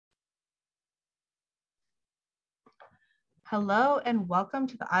Hello and welcome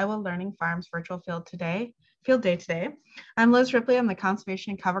to the Iowa Learning Farms virtual field day today. I'm Liz Ripley. I'm the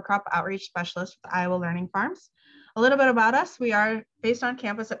Conservation and Cover Crop Outreach Specialist with Iowa Learning Farms. A little bit about us. We are based on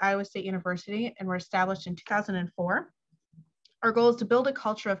campus at Iowa State University and were established in 2004. Our goal is to build a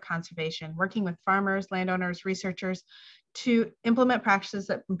culture of conservation, working with farmers, landowners, researchers to implement practices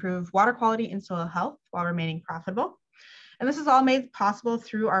that improve water quality and soil health while remaining profitable. And this is all made possible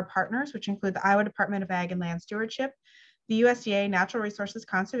through our partners, which include the Iowa Department of Ag and Land Stewardship, the USDA Natural Resources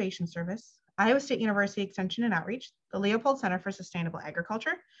Conservation Service, Iowa State University Extension and Outreach, the Leopold Center for Sustainable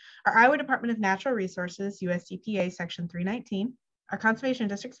Agriculture, our Iowa Department of Natural Resources, USDPA Section 319, our Conservation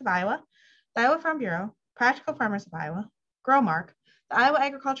Districts of Iowa, the Iowa Farm Bureau, Practical Farmers of Iowa, GrowMark, the Iowa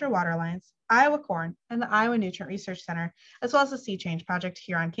Agriculture Water Alliance, Iowa Corn, and the Iowa Nutrient Research Center, as well as the Sea Change Project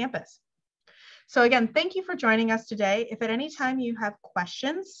here on campus. So again, thank you for joining us today. If at any time you have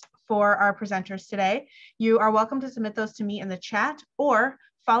questions for our presenters today, you are welcome to submit those to me in the chat, or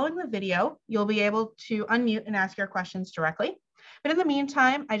following the video, you'll be able to unmute and ask your questions directly. But in the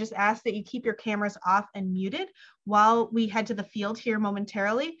meantime, I just ask that you keep your cameras off and muted while we head to the field here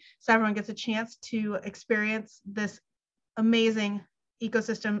momentarily, so everyone gets a chance to experience this amazing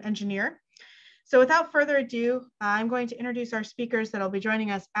ecosystem engineer. So without further ado, I'm going to introduce our speakers that will be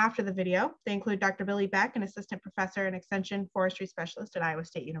joining us after the video. They include Dr. Billy Beck, an assistant professor and extension forestry specialist at Iowa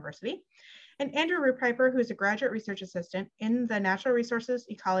State University, and Andrew Rupiper, who is a graduate research assistant in the Natural Resources,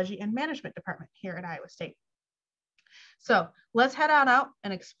 Ecology, and Management Department here at Iowa State. So let's head on out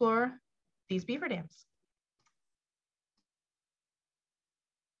and explore these beaver dams.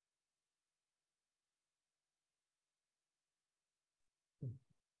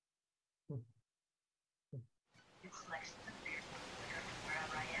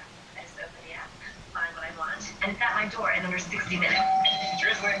 And it's at my door in under 60 minutes.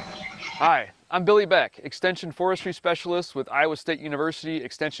 Hi, I'm Billy Beck, Extension Forestry Specialist with Iowa State University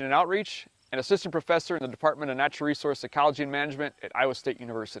Extension and Outreach, and Assistant Professor in the Department of Natural Resource Ecology and Management at Iowa State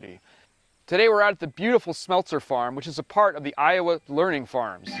University. Today we're out at the beautiful Smeltzer Farm, which is a part of the Iowa Learning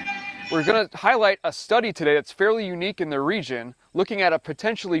Farms. We're going to highlight a study today that's fairly unique in the region, looking at a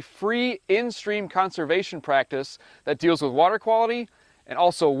potentially free in-stream conservation practice that deals with water quality and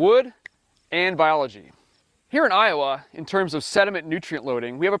also wood and biology. Here in Iowa, in terms of sediment nutrient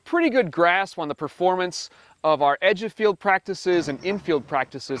loading, we have a pretty good grasp on the performance of our edge-of-field practices and in-field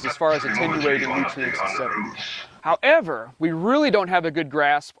practices as far as attenuating nutrients and sediment. However, we really don't have a good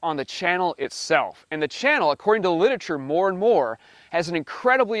grasp on the channel itself. And the channel, according to the literature more and more, has an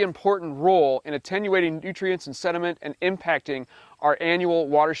incredibly important role in attenuating nutrients and sediment and impacting our annual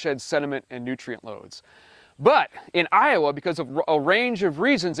watershed sediment and nutrient loads. But in Iowa, because of a range of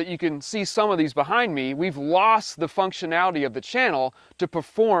reasons that you can see some of these behind me, we've lost the functionality of the channel to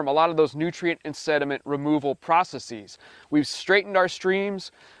perform a lot of those nutrient and sediment removal processes. We've straightened our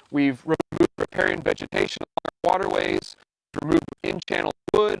streams, we've removed riparian vegetation along our waterways, removed in-channel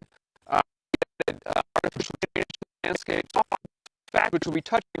wood, added artificial drainage landscapes, all fact which we'll be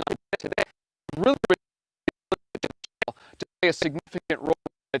touching on today, really to play a significant role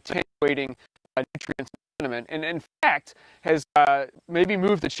in attenuating nutrients and sediment, and in fact has maybe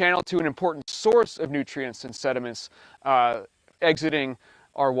moved the channel to an important source of nutrients and sediments exiting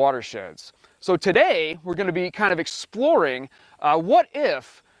our watersheds. So today we're going to be kind of exploring what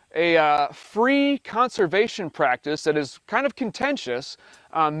if a free conservation practice that is kind of contentious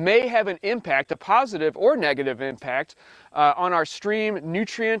may have an impact, a positive or negative impact, on our stream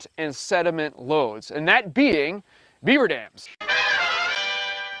nutrient and sediment loads, and that being beaver dams.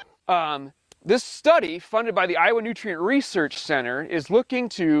 This study, funded by the Iowa Nutrient Research Center, is looking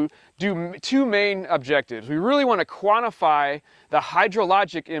to do two main objectives. We really want to quantify the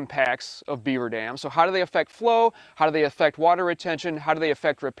hydrologic impacts of beaver dams. So how do they affect flow? How do they affect water retention? How do they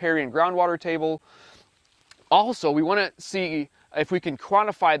affect riparian groundwater table? Also, we want to see if we can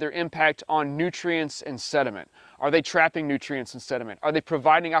quantify their impact on nutrients and sediment. Are they trapping nutrients and sediment? Are they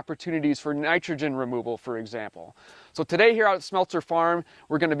providing opportunities for nitrogen removal, for example? So today here out at Smeltzer Farm,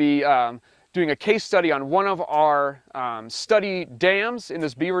 we're going to be doing a case study on one of our study dams in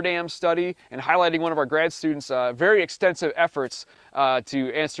this beaver dam study and highlighting one of our grad students' very extensive efforts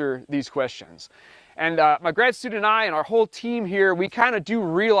to answer these questions. And my grad student and I and our whole team here, we kind of do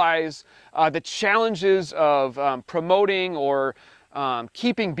realize the challenges of promoting or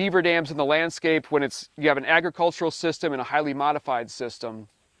keeping beaver dams in the landscape when you have an agricultural system and a highly modified system.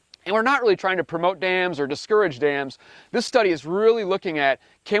 And we're not really trying to promote dams or discourage dams. This study is really looking at,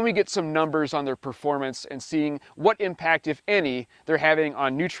 can we get some numbers on their performance and seeing what impact, if any, they're having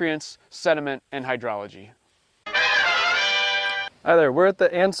on nutrients, sediment, and hydrology. Hi there, we're at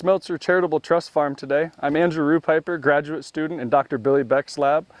the Ann Smeltzer Charitable Trust Farm today. I'm Andrew Rupiper, graduate student in Dr. Billy Beck's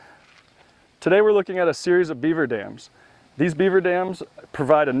lab. Today we're looking at a series of beaver dams. These beaver dams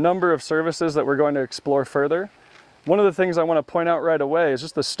provide a number of services that we're going to explore further. One of the things I want to point out right away is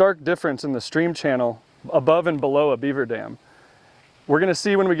just the stark difference in the stream channel above and below a beaver dam. We're going to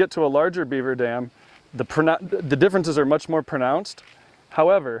see when we get to a larger beaver dam, the differences are much more pronounced.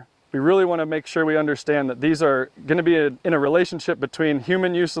 However, we really want to make sure we understand that these are going to be in a relationship between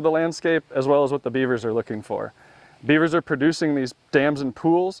human use of the landscape as well as what the beavers are looking for. Beavers are producing these dams and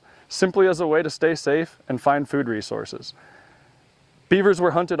pools simply as a way to stay safe and find food resources. Beavers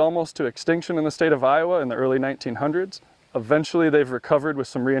were hunted almost to extinction in the state of Iowa in the early 1900s. Eventually they've recovered with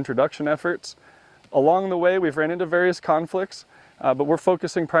some reintroduction efforts. Along the way we've ran into various conflicts, but we're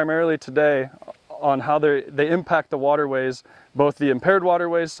focusing primarily today on how they impact the waterways, both the impaired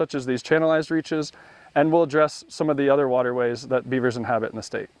waterways such as these channelized reaches, and we'll address some of the other waterways that beavers inhabit in the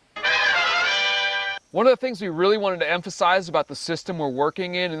state. One of the things we really wanted to emphasize about the system we're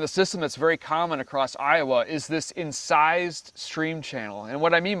working in, and the system that's very common across Iowa, is this incised stream channel. And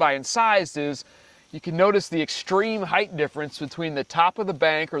what I mean by incised is you can notice the extreme height difference between the top of the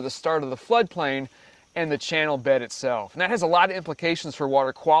bank or the start of the floodplain and the channel bed itself. And that has a lot of implications for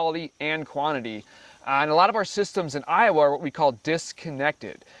water quality and quantity. And a lot of our systems in Iowa are what we call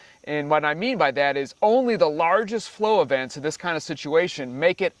disconnected. And what I mean by that is only the largest flow events in this kind of situation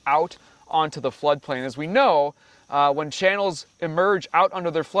make it out onto the floodplain. As we know, when channels emerge out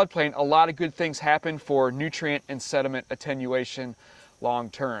under their floodplain, a lot of good things happen for nutrient and sediment attenuation long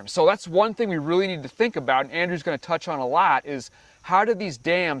term. So that's one thing we really need to think about, and Andrew's going to touch on a lot, is how do these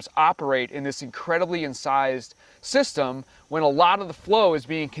dams operate in this incredibly incised system when a lot of the flow is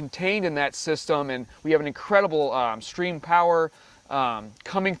being contained in that system, and we have an incredible stream power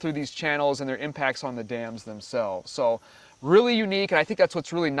coming through these channels and their impacts on the dams themselves. So really unique, and I think that's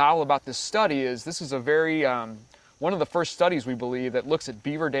what's really novel about this study is this is a very, one of the first studies we believe that looks at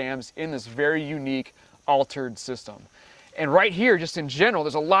beaver dams in this very unique altered system. And right here, just in general,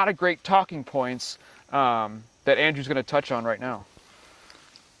 there's a lot of great talking points that Andrew's going to touch on right now.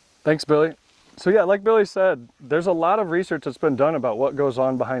 Thanks, Billy. So yeah, like Billy said, there's a lot of research that's been done about what goes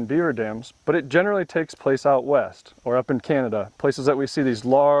on behind beaver dams, but it generally takes place out west or up in Canada, places that we see these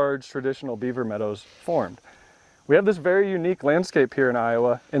large traditional beaver meadows formed. We have this very unique landscape here in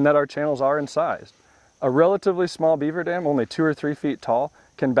Iowa in that our channels are incised. A relatively small beaver dam, only 2 or 3 feet tall,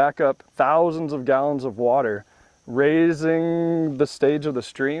 can back up thousands of gallons of water, raising the stage of the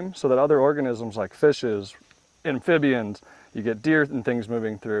stream so that other organisms like fishes, amphibians, you get deer and things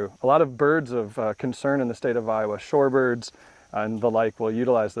moving through. A lot of birds of concern in the state of Iowa, shorebirds and the like, will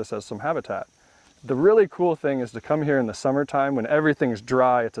utilize this as some habitat. The really cool thing is to come here in the summertime when everything's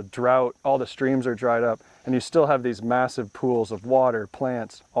dry, it's a drought, all the streams are dried up, and you still have these massive pools of water,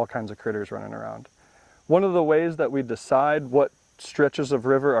 plants, all kinds of critters running around. One of the ways that we decide what stretches of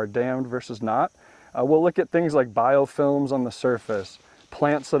river are dammed versus not, we'll look at things like biofilms on the surface,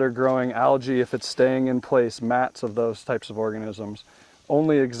 plants that are growing, algae if it's staying in place, mats of those types of organisms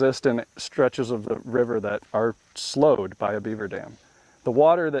only exist in stretches of the river that are slowed by a beaver dam. The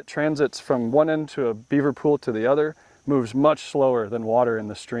water that transits from one end to a beaver pool to the other moves much slower than water in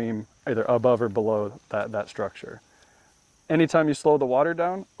the stream, either above or below that structure. Anytime you slow the water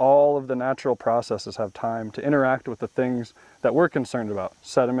down, all of the natural processes have time to interact with the things that we're concerned about.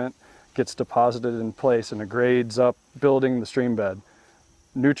 Sediment gets deposited in place and it grades up, building the stream bed.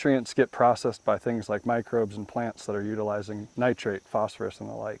 Nutrients get processed by things like microbes and plants that are utilizing nitrate, phosphorus, and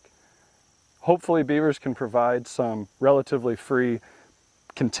the like. Hopefully beavers can provide some relatively free,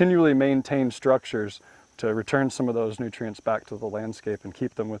 continually maintained structures to return some of those nutrients back to the landscape and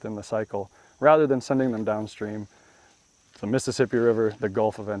keep them within the cycle, rather than sending them downstream, the Mississippi River, the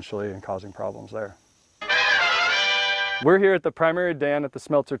Gulf eventually, and causing problems there. We're here at the primary dam at the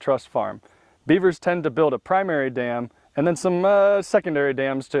Smeltzer Trust Farm. Beavers tend to build a primary dam and then some secondary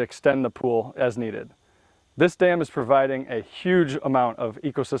dams to extend the pool as needed. This dam is providing a huge amount of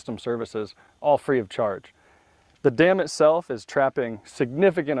ecosystem services, all free of charge. The dam itself is trapping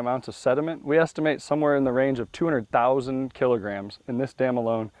significant amounts of sediment. We estimate somewhere in the range of 200,000 kilograms in this dam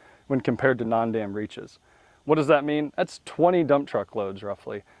alone when compared to non-dam reaches. What does that mean? That's 20 dump truck loads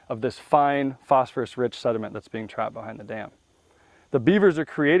roughly of this fine phosphorus-rich sediment that's being trapped behind the dam. The beavers are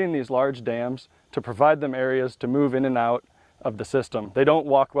creating these large dams to provide them areas to move in and out of the system. They don't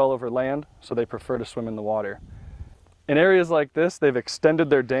walk well over land, so they prefer to swim in the water. In areas like this, they've extended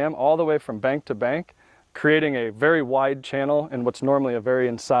their dam all the way from bank to bank, creating a very wide channel in what's normally a very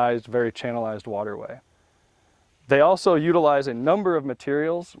incised, very channelized waterway. They also utilize a number of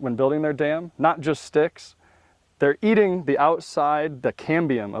materials when building their dam, not just sticks. They're eating the outside, the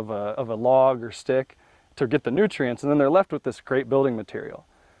cambium of a log or stick to get the nutrients, and then they're left with this great building material.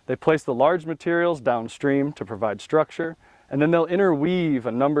 They place the large materials downstream to provide structure, and then they'll interweave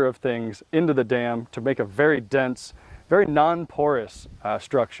a number of things into the dam to make a very dense, very non-porous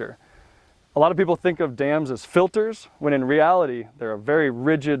structure. A lot of people think of dams as filters, when in reality, they're a very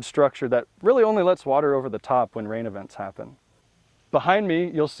rigid structure that really only lets water over the top when rain events happen. Behind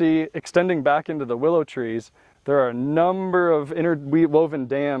me, you'll see extending back into the willow trees, there are a number of interwoven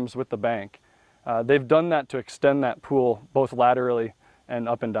dams with the bank. They've done that to extend that pool both laterally and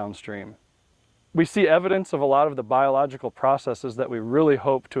up and downstream. We see evidence of a lot of the biological processes that we really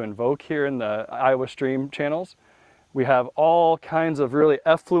hope to invoke here in the Iowa stream channels. We have all kinds of really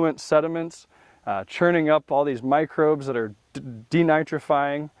effluent sediments churning up all these microbes that are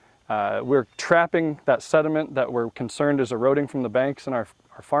denitrifying. We're trapping that sediment that we're concerned is eroding from the banks in our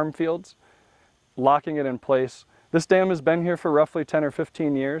farm fields, locking it in place. This dam has been here for roughly 10 or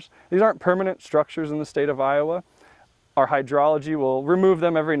 15 years. These aren't permanent structures in the state of Iowa. Our hydrology will remove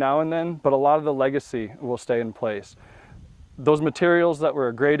them every now and then, but a lot of the legacy will stay in place. Those materials that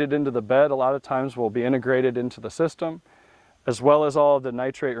were graded into the bed a lot of times will be integrated into the system, as well as all of the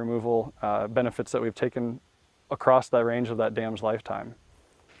nitrate removal benefits that we've taken across the range of that dam's lifetime.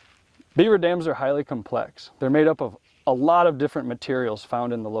 Beaver dams are highly complex. They're made up of a lot of different materials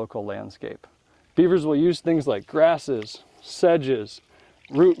found in the local landscape. Beavers will use things like grasses, sedges,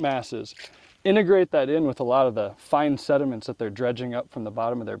 root masses, integrate that in with a lot of the fine sediments that they're dredging up from the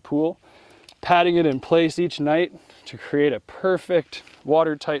bottom of their pool, patting it in place each night to create a perfect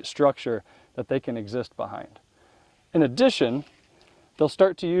watertight structure that they can exist behind. In addition, they'll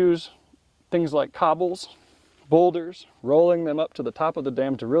start to use things like cobbles, boulders, rolling them up to the top of the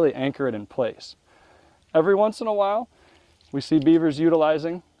dam to really anchor it in place. Every once in a while, we see beavers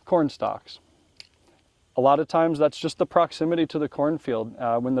utilizing corn stalks. A lot of times that's just the proximity to the cornfield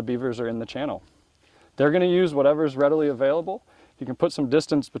when the beavers are in the channel. They're going to use whatever is readily available. If you can put some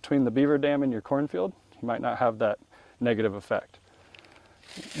distance between the beaver dam and your cornfield, you might not have that negative effect.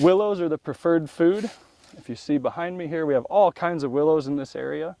 Willows are the preferred food. If you see behind me here, we have all kinds of willows in this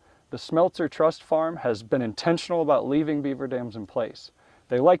area. The Smeltzer Trust Farm has been intentional about leaving beaver dams in place.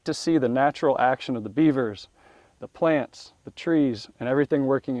 They like to see the natural action of the beavers, the plants, the trees, and everything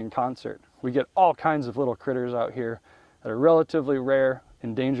working in concert. We get all kinds of little critters out here that are relatively rare,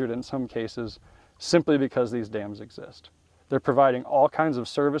 endangered in some cases, simply because these dams exist. They're providing all kinds of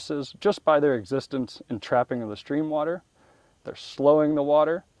services just by their existence in trapping of the stream water. They're slowing the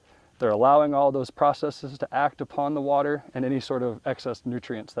water. They're allowing all those processes to act upon the water and any sort of excess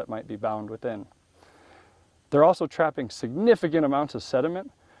nutrients that might be bound within. They're also trapping significant amounts of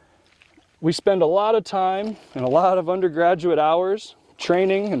sediment. We spend a lot of time and a lot of undergraduate hours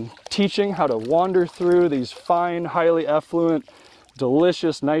training and teaching how to wander through these fine, highly effluent,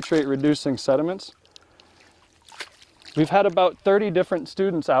 delicious nitrate-reducing sediments. We've had about 30 different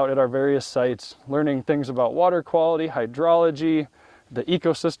students out at our various sites learning things about water quality, hydrology, the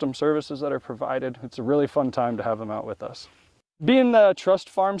ecosystem services that are provided. It's a really fun time to have them out with us. Being the Trust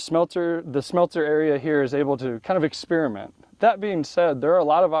Farm Smeltzer, the Smeltzer area here is able to kind of experiment. That being said, there are a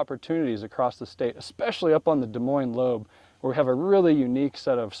lot of opportunities across the state, especially up on the Des Moines lobe, where we have a really unique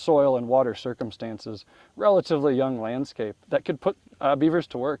set of soil and water circumstances, relatively young landscape, that could put beavers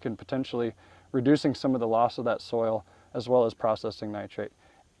to work in potentially reducing some of the loss of that soil, as well as processing nitrate.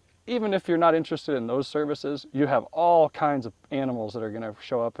 Even if you're not interested in those services, you have all kinds of animals that are going to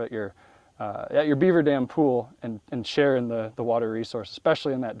show up at your beaver dam pool and share in the water resource,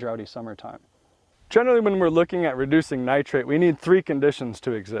 especially in that droughty summertime. Generally, when we're looking at reducing nitrate, we need three conditions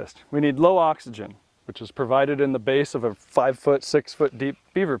to exist. We need low oxygen, which is provided in the base of a 5-foot, 6-foot deep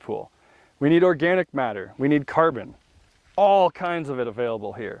beaver pool. We need organic matter. We need carbon. All kinds of it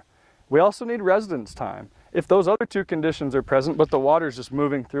available here. We also need residence time. If those other two conditions are present, but the water is just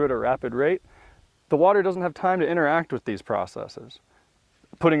moving through at a rapid rate, the water doesn't have time to interact with these processes.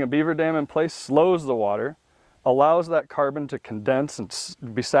 Putting a beaver dam in place slows the water, allows that carbon to condense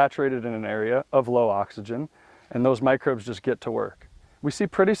and be saturated in an area of low oxygen, and those microbes just get to work. We see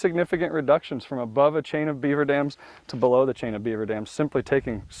pretty significant reductions from above a chain of beaver dams to below the chain of beaver dams, simply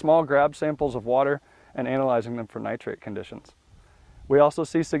taking small grab samples of water and analyzing them for nitrate conditions. We also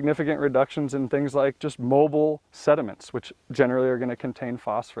see significant reductions in things like just mobile sediments, which generally are going to contain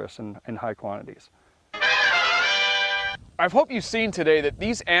phosphorus in high quantities. I hope you've seen today that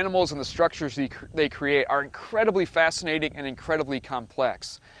these animals and the structures they create are incredibly fascinating and incredibly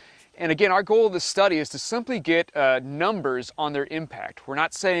complex. And again, our goal of this study is to simply get numbers on their impact. We're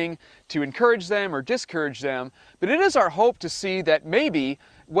not saying to encourage them or discourage them, but it is our hope to see that maybe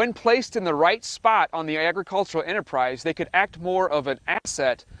when placed in the right spot on the agricultural enterprise, they could act more of an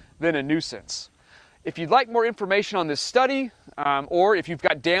asset than a nuisance. If you'd like more information on this study, or if you've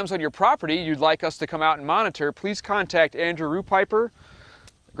got dams on your property you'd like us to come out and monitor, please contact Andrew Rupiper,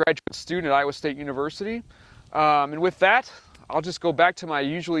 graduate student at Iowa State University. And with that, I'll just go back to my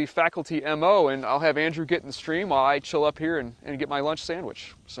usually faculty MO, and I'll have Andrew get in the stream while I chill up here and get my lunch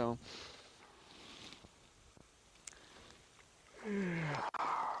sandwich. So.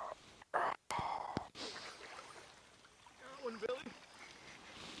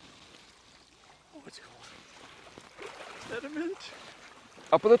 What's going on? Sediment?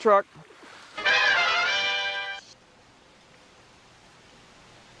 Up with the truck.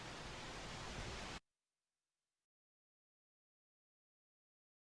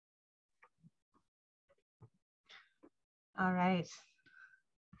 All right.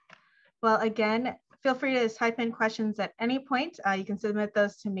 Well, again, feel free to type in questions at any point. You can submit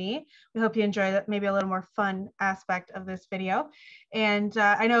those to me. We hope you enjoy that, maybe a little more fun aspect of this video. And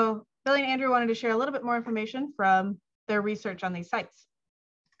I know Billy and Andrew wanted to share a little bit more information from their research on these sites.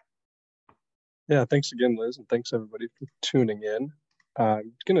 Yeah, thanks again, Liz, and thanks everybody for tuning in.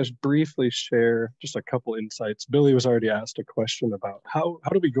 I'm going to briefly share just a couple insights. Billy was already asked a question about how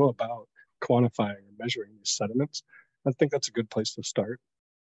do we go about quantifying and measuring these sediments. I think that's a good place to start.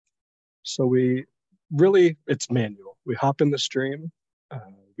 So it's manual. We hop in the stream,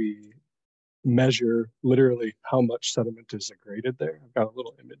 we measure literally how much sediment is aggraded there. I've got a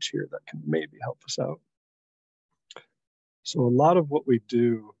little image here that can maybe help us out. So a lot of what we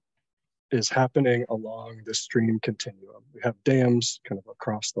do is happening along the stream continuum. We have dams kind of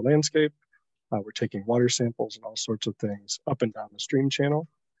across the landscape. We're taking water samples and all sorts of things up and down the stream channel.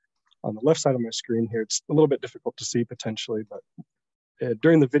 On the left side of my screen here, it's a little bit difficult to see potentially, but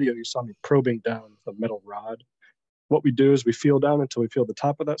during the video, you saw me probing down with a metal rod. What we do is we feel down until we feel the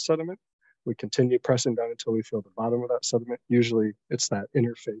top of that sediment. We continue pressing down until we feel the bottom of that sediment. Usually it's that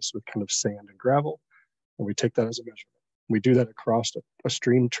interface with kind of sand and gravel, and we take that as a measurement. We do that across a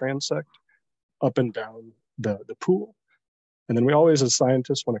stream transect, up and down the pool. And then we always, as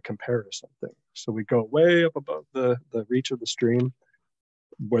scientists, want to compare to something. So we go way up above the reach of the stream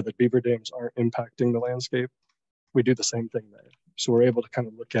where the beaver dams aren't impacting the landscape. We do the same thing there. So we're able to kind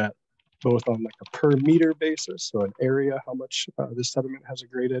of look at both on like a per meter basis, so an area, how much this sediment has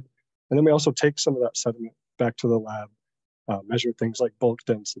aggraded. And then we also take some of that sediment back to the lab, measure things like bulk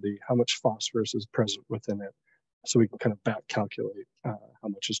density, how much phosphorus is present within it, so we can kind of back calculate how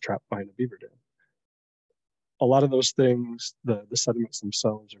much is trapped behind a beaver dam. A lot of those things, the sediments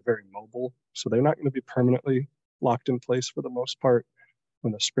themselves are very mobile, so they're not going to be permanently locked in place for the most part.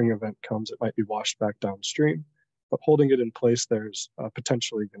 When the spring event comes, it might be washed back downstream, but holding it in place there's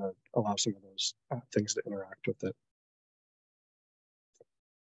potentially going to allow some of those things to interact with it.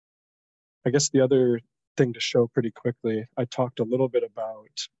 I guess the other thing to show pretty quickly, I talked a little bit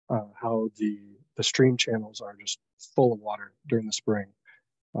about how the stream channels are just full of water during the spring.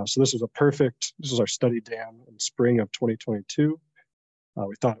 So this is our study dam in spring of 2022.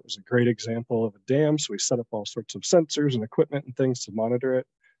 We thought it was a great example of a dam, so we set up all sorts of sensors and equipment and things to monitor it.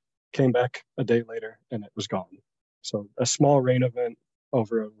 Came back a day later and it was gone. So a small rain event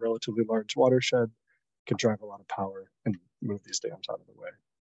over a relatively large watershed could drive a lot of power and move these dams out of the way.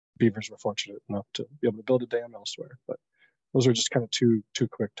 Beavers were fortunate enough to be able to build a dam elsewhere, but those are just kind of two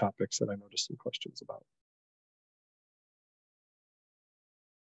quick topics that I noticed some questions about.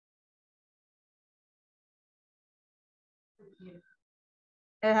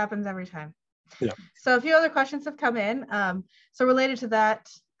 It happens every time. Yeah. So a few other questions have come in. So related to that,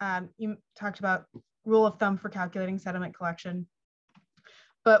 you talked about rule of thumb for calculating sediment collection.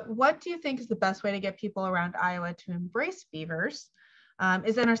 But what do you think is the best way to get people around Iowa to embrace beavers?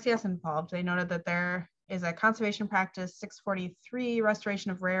 Is NRCS involved? They noted that there is a conservation practice 643,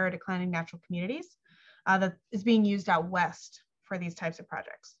 restoration of rare or declining natural communities, that is being used out west for these types of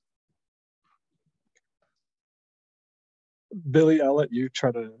projects. Billy, I'll let you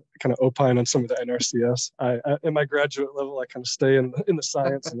try to kind of opine on some of the NRCS. At my graduate level, I kind of stay in the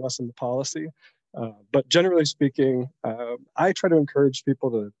science and less in the policy. But generally speaking, I try to encourage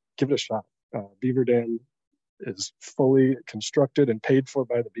people to give it a shot. Beaver Dam is fully constructed and paid for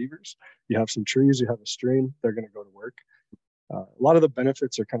by the beavers. You have some trees, you have a stream, they're going to go to work. A lot of the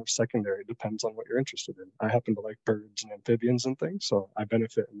benefits are kind of secondary. It depends on what you're interested in. I happen to like birds and amphibians and things, so I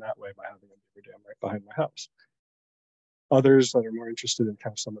benefit in that way by having a beaver dam right behind my house. Others that are more interested in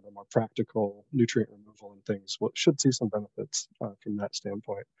kind of some of the more practical nutrient removal and things should see some benefits from that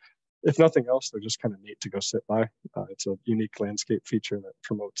standpoint. if nothing else, they're just kind of neat to go sit by. It's a unique landscape feature that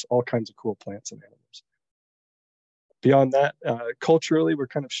promotes all kinds of cool plants and animals. Beyond that, culturally, we're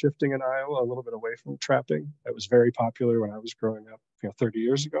kind of shifting in Iowa a little bit away from trapping. It was very popular when I was growing up, 30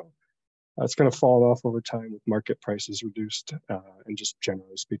 years ago. It's going to fall off over time with market prices reduced, and just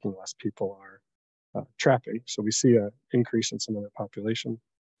generally speaking, less people are trapping. So we see an increase in some of the population,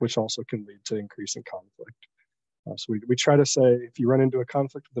 which also can lead to increase in conflict. So we try to say, if you run into a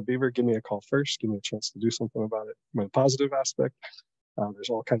conflict with a beaver, give me a call first, give me a chance to do something about it. From a positive aspect, there's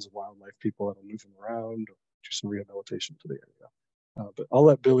all kinds of wildlife people that'll move them around or do some rehabilitation to the area. But I'll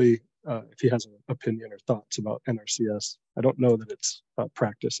let Billy, if he has an opinion or thoughts about NRCS. I don't know that it's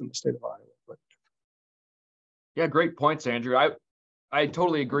practice in the state of Iowa. But Yeah, great points, Andrew. I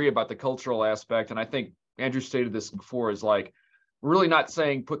totally agree about the cultural aspect. And I think Andrew stated this before, is like, we're really not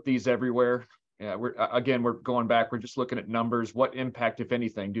saying put these everywhere. Yeah, we're going back. We're just looking at numbers. What impact, if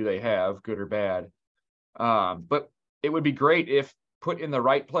anything, do they have, good or bad? But it would be great if put in the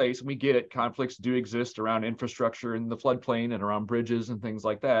right place. And we get it. Conflicts do exist around infrastructure in the floodplain and around bridges and things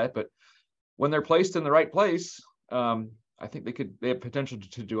like that. But when they're placed in the right place, I think they have potential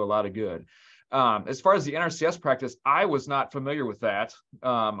to do a lot of good. As far as the NRCS practice, I was not familiar with that.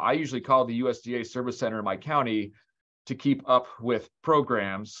 I usually call the USDA Service Center in my county to keep up with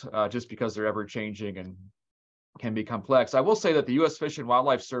programs, just because they're ever changing and can be complex. I will say that the U.S. Fish and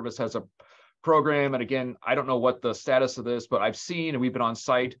Wildlife Service has a program, and again, I don't know what the status of this, but I've seen, and we've been on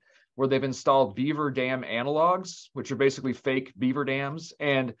site, where they've installed beaver dam analogs, which are basically fake beaver dams.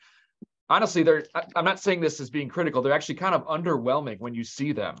 And honestly, I'm not saying this as being critical, they're actually kind of underwhelming when you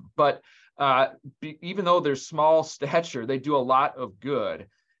see them. But even though they're small stature, they do a lot of good.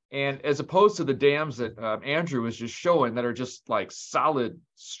 And as opposed to the dams that Andrew was just showing, that are just like solid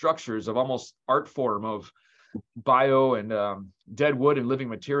structures of almost art form of bio and dead wood and living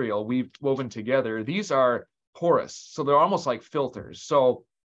material we've woven together, these are porous. So they're almost like filters. So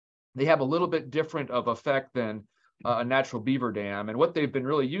they have a little bit different of effect than a natural beaver dam. And what they've been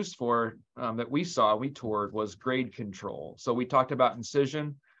really used for, that we toured, was grade control. So we talked about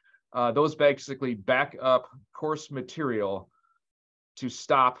incision. Those basically back up coarse material to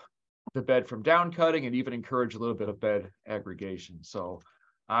stop the bed from down cutting and even encourage a little bit of bed aggregation. So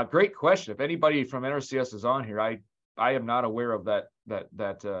great question. If anybody from NRCS is on here, I am not aware of the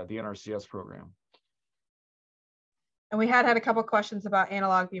NRCS program. And we had a couple questions about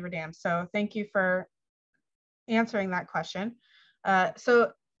analog beaver dams. So thank you for answering that question.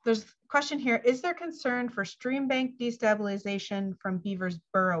 So there's a question here. Is there concern for stream bank destabilization from beavers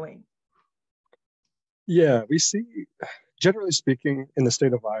burrowing? Yeah, we see, generally speaking, in the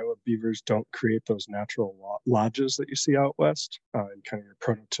state of Iowa, beavers don't create those natural lodges that you see out west in kind of your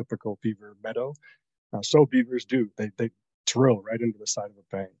prototypical beaver meadow. So beavers do. They drill right into the side of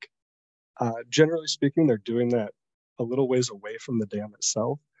a bank. Generally speaking, they're doing that a little ways away from the dam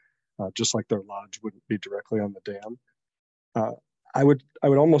itself, just like their lodge wouldn't be directly on the dam. I would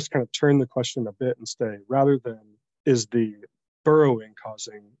almost kind of turn the question a bit and say, rather than is the burrowing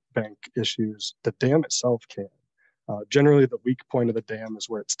causing bank issues, the dam itself can. Generally, the weak point of the dam is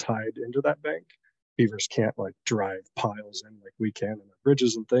where it's tied into that bank. Beavers can't like drive piles in like we can in the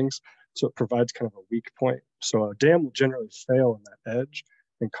bridges and things. So it provides kind of a weak point. So a dam will generally fail on that edge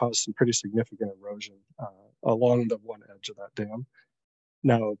and cause some pretty significant erosion along the one edge of that dam.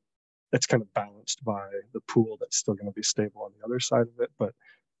 Now, it's kind of balanced by the pool that's still going to be stable on the other side of it. But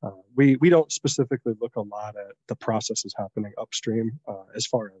we don't specifically look a lot at the processes happening upstream as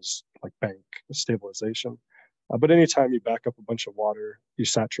far as like bank stabilization. But anytime you back up a bunch of water, you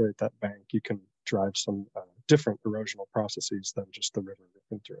saturate that bank, you can drive some different erosional processes than just the river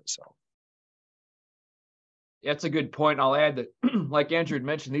ripping through itself. Yeah, that's a good point. I'll add that, like Andrew had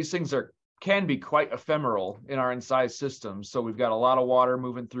mentioned, these things can be quite ephemeral in our incised systems. So we've got a lot of water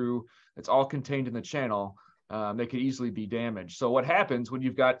moving through. It's all contained in the channel. They could easily be damaged. So what happens when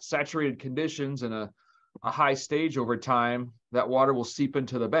you've got saturated conditions and a high stage over time, that water will seep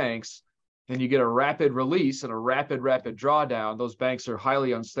into the banks, and you get a rapid release and a rapid drawdown. Those banks are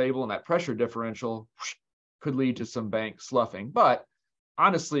highly unstable, and that pressure differential could lead to some bank sloughing. But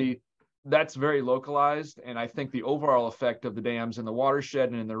honestly, that's very localized, and I think the overall effect of the dams in the watershed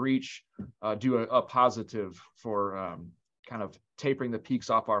and in the reach do a positive for kind of tapering the peaks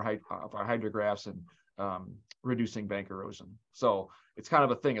off our hydrographs and reducing bank erosion. So it's kind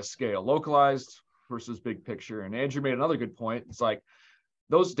of a thing of scale, localized versus big picture. And Andrew made another good point. It's like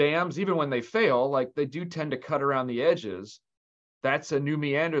those dams, even when they fail, like they do tend to cut around the edges. That's a new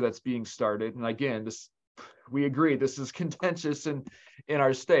meander that's being started. And again, we agree this is contentious in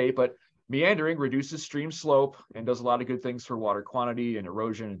our state, but meandering reduces stream slope and does a lot of good things for water quantity and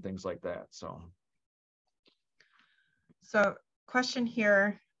erosion and things like that. So question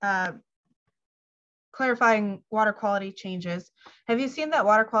here, clarifying water quality changes. Have you seen that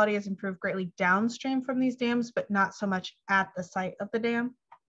water quality has improved greatly downstream from these dams, but not so much at the site of the dam?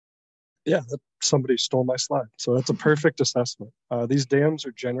 Yeah, somebody stole my slide. So that's a perfect assessment. These dams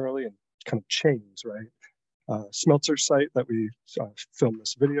are generally in kind of chains, right? Smelter site that we filmed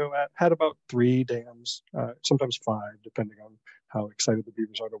this video at had about 3 dams, sometimes 5, depending on how excited the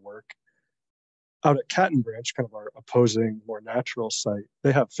beavers are to work. Out at Catton Branch, kind of our opposing, more natural site,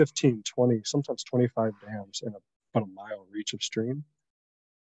 they have 15, 20, sometimes 25 dams in about a mile reach of stream.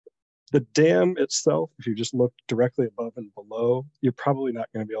 The dam itself, if you just look directly above and below, you're probably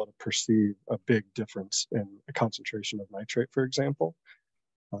not going to be able to perceive a big difference in the concentration of nitrate, for example.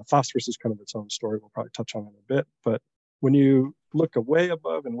 Phosphorus is kind of its own story. We'll probably touch on it in a bit. But when you look way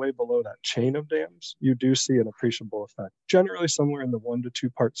above and way below that chain of dams, you do see an appreciable effect, generally somewhere in the 1 to 2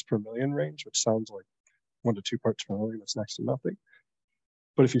 parts per million range, which sounds like 1 to 2 parts per million. That's next to nothing.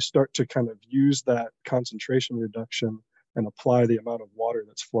 But if you start to kind of use that concentration reduction and apply the amount of water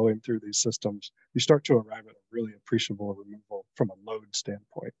that's flowing through these systems, you start to arrive at a really appreciable removal from a load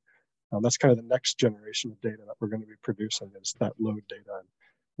standpoint. That's kind of the next generation of data that we're going to be producing, is that load data. And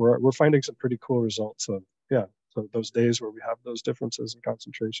we're finding some pretty cool results of, so those days where we have those differences in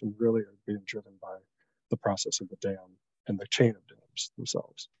concentration really are being driven by the process of the dam and the chain of dams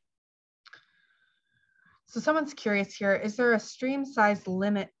themselves. So someone's curious here, is there a stream size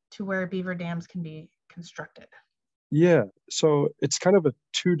limit to where beaver dams can be constructed? Yeah, so it's kind of a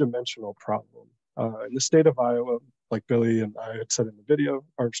 2-dimensional problem. In the state of Iowa, like Billy and I had said in the video,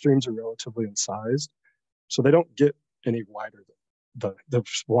 our streams are relatively incised, so they don't get any wider than the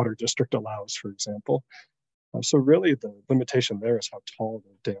water district allows, for example. So really the limitation there is how tall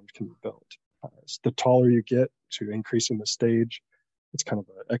the dam can be built. The taller you get to increasing the stage, it's kind of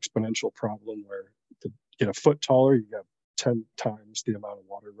an exponential problem where to get a foot taller, you got 10 times the amount of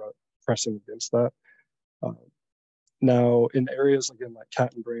water pressing against that. Now, in areas again like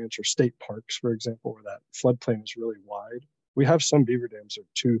Catton Branch or state parks, for example, where that floodplain is really wide, we have some beaver dams that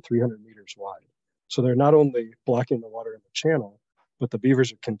are 200-300 meters wide. So they're not only blocking the water in the channel, but the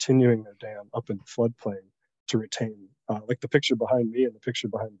beavers are continuing their dam up in the floodplain to retain, like the picture behind me and the picture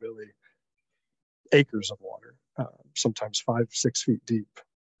behind Billy, acres of water, sometimes 5-6 feet deep,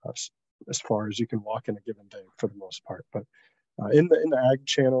 as far as you can walk in a given day for the most part. But in the ag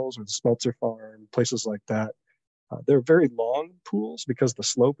channels or the smelter farm, places like that, they're very long pools because the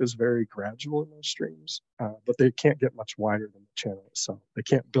slope is very gradual in those streams, but they can't get much wider than the channel itself. They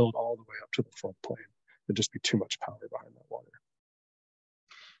can't build all the way up to the floodplain. There'd just be too much power behind that water.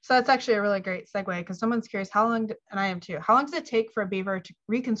 So that's actually a really great segue, because someone's curious, how long, and I am too, how long does it take for a beaver to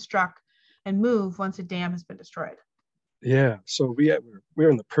reconstruct and move once a dam has been destroyed? Yeah, so we're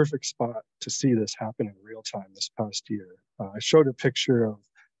in the perfect spot to see this happen in real time this past year. I showed a picture of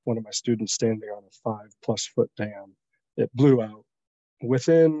one of my students standing on a 5+ foot dam. It blew out.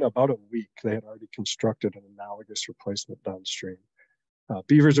 Within about a week, they had already constructed an analogous replacement downstream.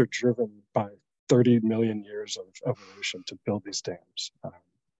 Beavers are driven by 30 million years of evolution to build these dams.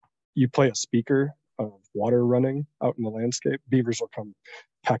 You play a speaker of water running out in the landscape, beavers will come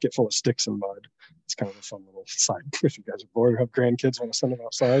pack it full of sticks and mud. It's kind of a fun little side if you guys are bored or have grandkids, want to send them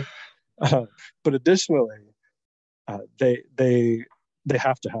outside. But additionally, they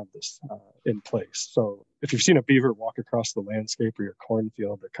have to have this in place. So if you've seen a beaver walk across the landscape or your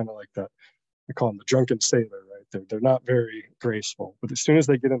cornfield, they're kind of like that. We call them the drunken sailor, right? They're not very graceful, but as soon as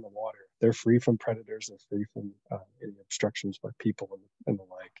they get in the water, they're free from predators, they're free from any obstructions by people and the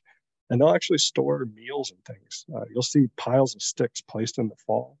like. And they'll actually store meals and things. You'll see piles of sticks placed in the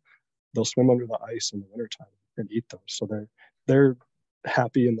fall. They'll swim under the ice in the wintertime and eat those. So they're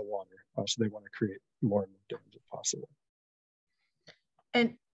happy in the water. So they want to create more and more dams if possible.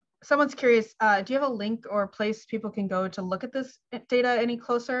 And someone's curious, do you have a link or place people can go to look at this data any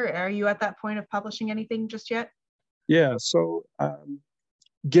closer? Are you at that point of publishing anything just yet? Yeah, so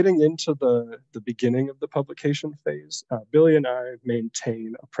getting into the beginning of the publication phase, Billy and I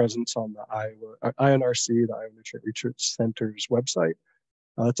maintain a presence on the INRC, the Iowa Nutrient Research Center's website.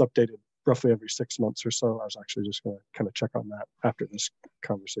 It's updated roughly every 6 months or so. I was actually just going to kind of check on that after this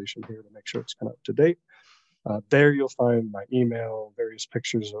conversation here to make sure it's kind of up to date. There you'll find my email, various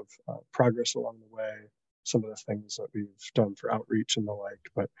pictures of progress along the way, some of the things that we've done for outreach and the like.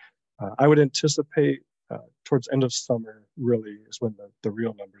 But I would anticipate towards end of summer really is when the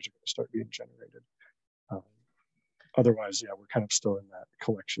real numbers are going to start being generated. Otherwise, yeah, we're kind of still in that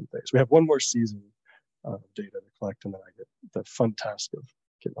collection phase. We have one more season of data to collect, and then I get the fun task of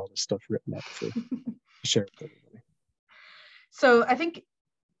getting all this stuff written up to share with everybody. So I think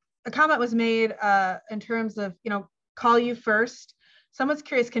a comment was made in terms of, call you first. Someone's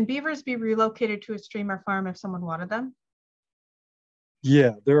curious, can beavers be relocated to a stream or farm if someone wanted them?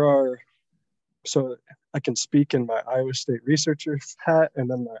 Yeah, there are. So I can speak in my Iowa State researcher's hat and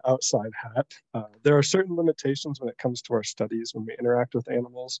then my outside hat. There are certain limitations when it comes to our studies when we interact with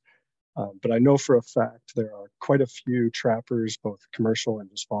animals. But I know for a fact there are quite a few trappers, both commercial and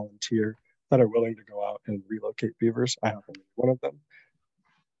just volunteer, that are willing to go out and relocate beavers. I happen to be one of them.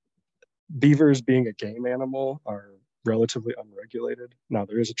 Beavers, being a game animal, are relatively unregulated. Now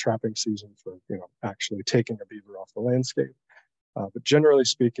there is a trapping season for actually taking a beaver off the landscape, but generally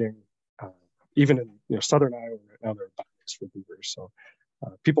speaking, even in southern Iowa right now, there are bans for beavers. So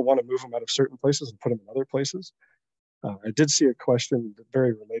people want to move them out of certain places and put them in other places. I did see a question that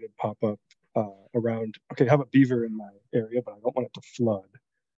very related pop up around, okay, I have a beaver in my area, but I don't want it to flood.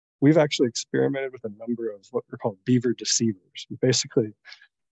 We've actually experimented with a number of what are called beaver deceivers. Basically,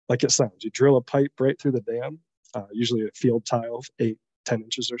 like it sounds, you drill a pipe right through the dam, usually a field tile, 8-10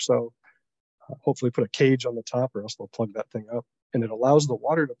 inches or so. Hopefully put a cage on the top, or else they'll plug that thing up. And it allows the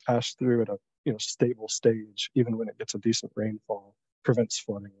water to pass through at a stable stage, even when it gets a decent rainfall, prevents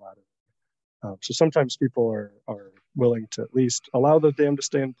flooding laterally. So sometimes people are willing to at least allow the dam to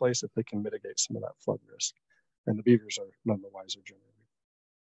stay in place if they can mitigate some of that flood risk. And the beavers are none the wiser generally.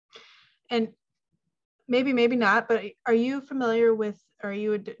 And maybe not, but are you familiar with, are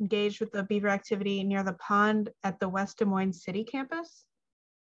you engaged with the beaver activity near the pond at the West Des Moines City campus?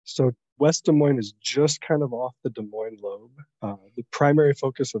 So West Des Moines is just kind of off the Des Moines lobe. The primary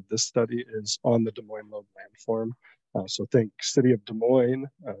focus of this study is on the Des Moines lobe landform. So think city of Des Moines.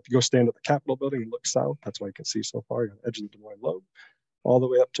 If you go stand at the Capitol building and look south, that's what you can see so far. You're on the edge of the Des Moines lobe, all the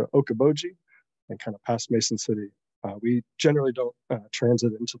way up to Okoboji and kind of past Mason City. We generally don't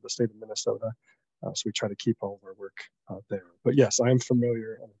transit into the state of Minnesota, so we try to keep all of our work there. But yes, I am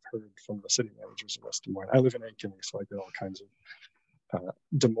familiar and have heard from the city managers of West Des Moines. I live in Ankeny, so I get all kinds of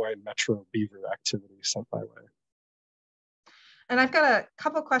Des Moines Metro beaver activity sent my way. And I've got a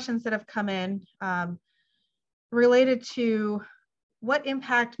couple questions that have come in related to what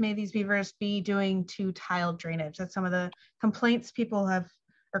impact may these beavers be doing to tile drainage? That's some of the complaints people have,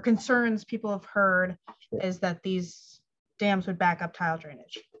 or concerns people have heard, is that these dams would back up tile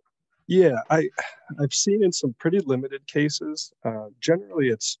drainage. Yeah, I've seen in some pretty limited cases. Generally,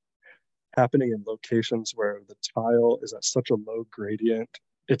 it's happening in locations where the tile is at such a low gradient,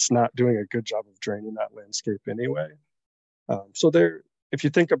 it's not doing a good job of draining that landscape anyway. So if you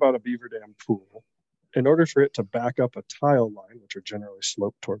think about a beaver dam pool, in order for it to back up a tile line, which are generally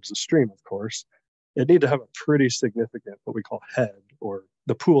sloped towards the stream, of course, it need to have a pretty significant, what we call head, or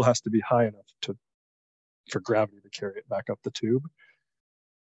the pool has to be high enough for gravity to carry it back up the tube.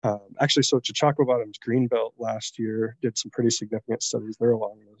 Actually, so Chautauqua Bottoms Greenbelt last year did some pretty significant studies there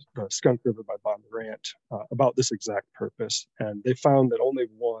along the Skunk River by Bondurant about this exact purpose. And they found that only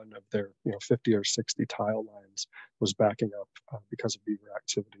one of their 50 or 60 tile lines was backing up because of beaver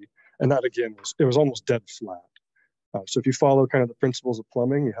activity. And that, again, was almost dead flat. So if you follow kind of the principles of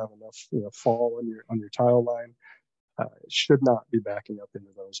plumbing, you have enough fall on your tile line. It should not be backing up into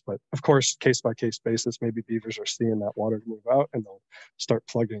those. But of course, case by case basis, maybe beavers are seeing that water move out and they'll start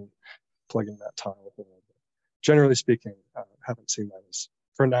plugging that tile hole. But generally speaking, haven't seen that as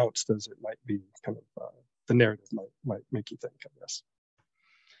pronounced as it might be. Kind of the narrative might make you think, I guess.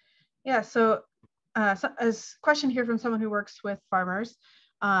 Yeah. So a question here from someone who works with farmers,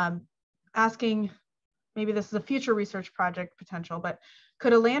 asking, maybe this is a future research project potential, but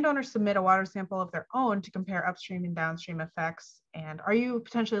could a landowner submit a water sample of their own to compare upstream and downstream effects? And are you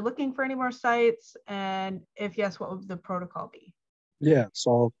potentially looking for any more sites? And if yes, what would the protocol be? Yeah,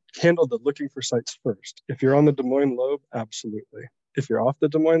 so I'll handle the looking for sites first. If you're on the Des Moines lobe, absolutely. If you're off the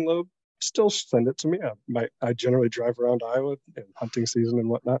Des Moines lobe, still send it to me. I generally drive around Iowa in hunting season and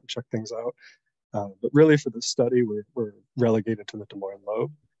whatnot and check things out. But really for this study, we're relegated to the Des Moines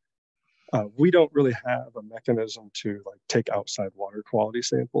lobe. We don't really have a mechanism to take outside water quality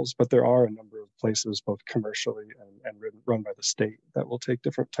samples, but there are a number of places, both commercially and run by the state, that will take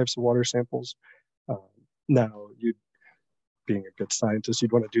different types of water samples. Now, being a good scientist,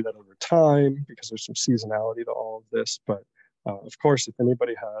 you'd want to do that over time because there's some seasonality to all of this. But of course, if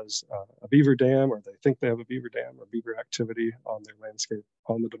anybody has a beaver dam, or they think they have a beaver dam or beaver activity on their landscape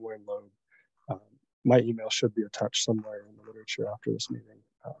on the Des Moines lobe, my email should be attached somewhere in the literature after this meeting.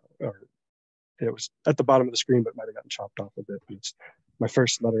 Or it was at the bottom of the screen, but might have gotten chopped off a bit. It's my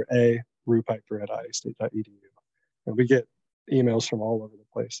first letter A, rupiper@iastate.edu. And we get emails from all over the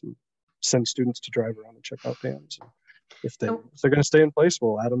place and send students to drive around and check out dams. And If they're going to stay in place,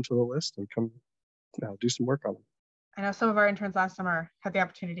 we'll add them to the list and come do some work on them. I know some of our interns last summer had the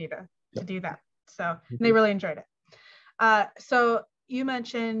opportunity to do that. So they really enjoyed it. So you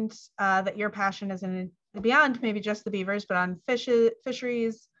mentioned that your passion is in beyond maybe just the beavers, but on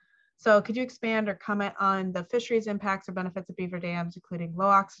fisheries. So could you expand or comment on the fisheries impacts or benefits of beaver dams, including low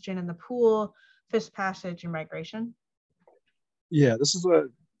oxygen in the pool, fish passage, and migration? Yeah, this is a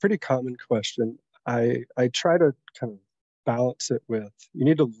pretty common question. I try to kind of balance it with, you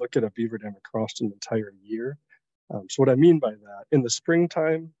need to look at a beaver dam across an entire year. So what I mean by that, in the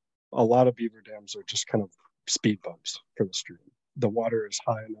springtime, a lot of beaver dams are just kind of speed bumps for the stream. The water is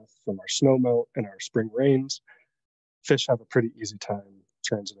high enough from our snow melt and our spring rains. Fish have a pretty easy time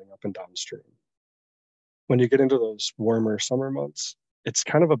transiting up and downstream. When you get into those warmer summer months, it's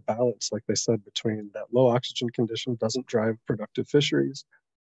kind of a balance, like they said, between that low oxygen condition doesn't drive productive fisheries,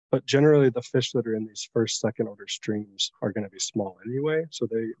 but generally the fish that are in these first, second order streams are going to be small anyway, so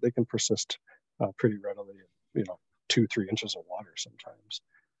they can persist pretty readily in 2-3 inches of water sometimes.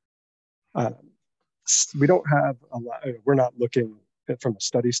 We don't have a lot, we're not looking from a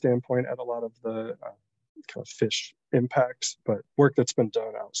study standpoint at a lot of the kind of fish impacts, but work that's been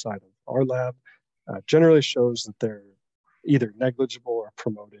done outside of our lab generally shows that they're either negligible or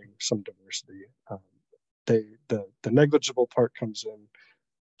promoting some diversity. The negligible part comes in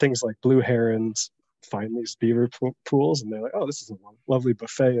things like blue herons find these beaver pools and they're like, oh, this is a lovely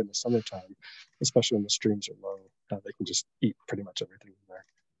buffet in the summertime, especially when the streams are low. They can just eat pretty much everything in there.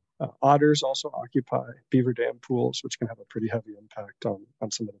 Otters also occupy beaver dam pools, which can have a pretty heavy impact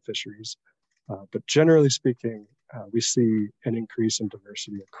on some of the fisheries. But generally speaking, we see an increase in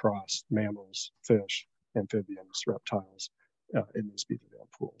diversity across mammals, fish, amphibians, reptiles in these beaver dam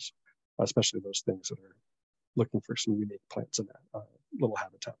pools, especially those things that are looking for some unique plants and little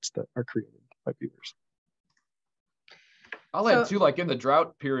habitats that are created by beavers. I'll add too, like in the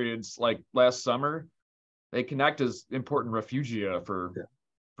drought periods, like last summer, they can act as important refugia for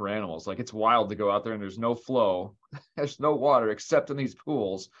animals. Like it's wild to go out there and there's no flow, there's no water except in these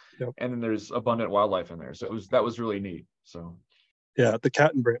pools, and then there's abundant wildlife in there. So that was really neat. So yeah, at the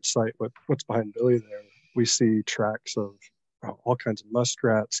Cat and Branch site, what's behind Billy there, we see tracks of all kinds of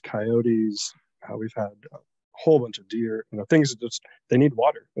muskrats, coyotes. We've had a whole bunch of deer, things that just, they need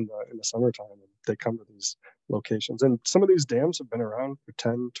water in the summertime, and they come to these locations. And some of these dams have been around for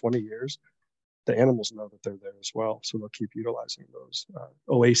 10, 20 years. The animals know that they're there as well, so they'll keep utilizing those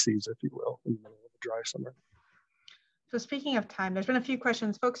oases, if you will, in the middle of a dry summer. So speaking of time, there's been a few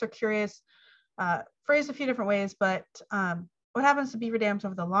questions. Folks are curious, phrased a few different ways, but what happens to beaver dams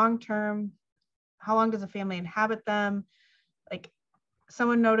over the long term? How long does a family inhabit them? Like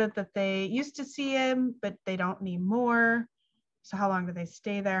someone noted that they used to see them, but they don't anymore. So how long do they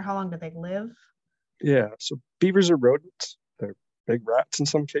stay there? How long do they live? Yeah, so beavers are rodents. They're big rats in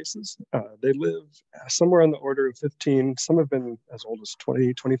some cases. They live somewhere on the order of 15. Some have been as old as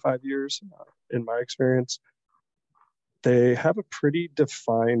 20, 25 years in my experience. They have a pretty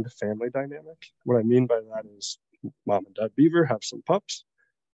defined family dynamic. What I mean by that is mom and dad beaver have some pups.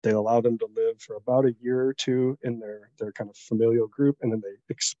 They allow them to live for about a year or two in their kind of familial group, and then they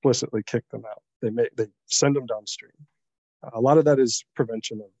explicitly kick them out. They send them downstream. A lot of that is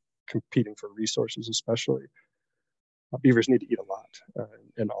prevention of competing for resources, especially. Beavers need to eat a lot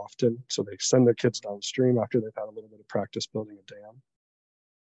and often, so they send their kids downstream after they've had a little bit of practice building a dam.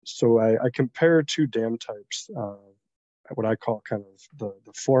 So I compare two dam types, what I call kind of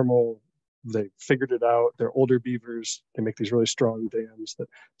the formal, they figured it out, they're older beavers, they make these really strong dams that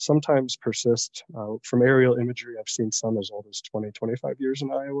sometimes persist. From aerial imagery, I've seen some as old as 20, 25 years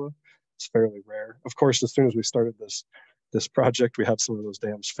in Iowa. It's fairly rare. Of course, as soon as we started this project, we had some of those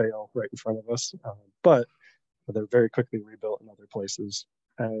dams fail right in front of us, but they're very quickly rebuilt in other places.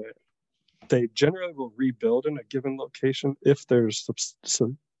 They generally will rebuild in a given location if there's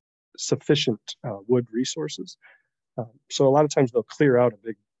sufficient wood resources. So a lot of times they'll clear out a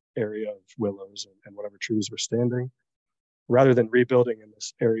big area of willows and whatever trees were standing. Rather than rebuilding in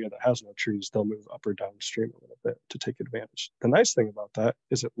this area that has no trees, they'll move up or downstream a little bit to take advantage. The nice thing about that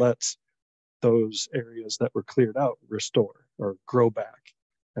is it lets those areas that were cleared out restore or grow back.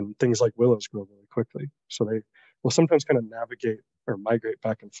 And things like willows grow really quickly. So they will sometimes kind of navigate or migrate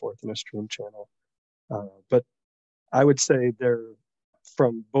back and forth in a stream channel. But I would say they're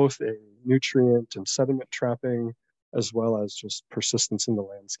from both a nutrient and sediment trapping, as well as just persistence in the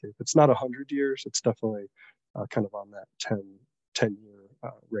landscape. It's not 100 years, it's definitely kind of on that 10-year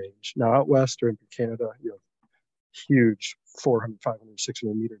range. Now out west or in Canada, you have huge 400, 500,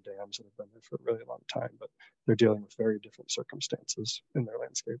 600 meter dams that have been there for a really long time, but they're dealing with very different circumstances in their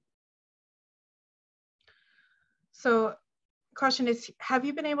landscape. So question is, have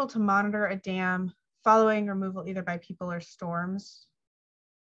you been able to monitor a dam following removal either by people or storms?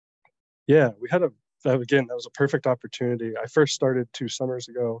 Yeah, we had that was a perfect opportunity. I first started 2 summers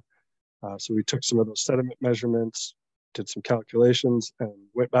ago. So we took some of those sediment measurements, did some calculations, and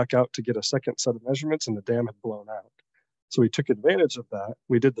went back out to get a second set of measurements, and the dam had blown out. So we took advantage of that.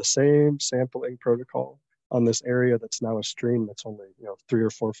 We did the same sampling protocol on this area that's now a stream that's only 3 or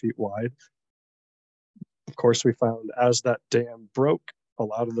 4 feet wide. Of course, we found as that dam broke, a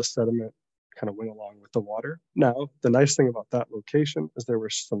lot of the sediment kind of went along with the water. Now, the nice thing about that location is there were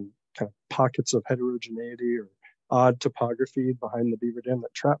some kind of pockets of heterogeneity or odd topography behind the beaver dam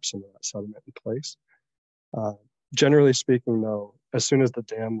that traps some of that sediment in place. Generally speaking, though, as soon as the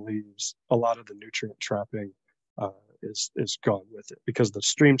dam leaves, a lot of the nutrient trapping is gone with it, because the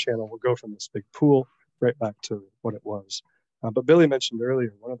stream channel will go from this big pool right back to what it was. But Billy mentioned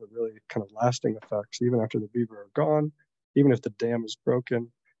earlier, one of the really kind of lasting effects, even after the beaver are gone, even if the dam is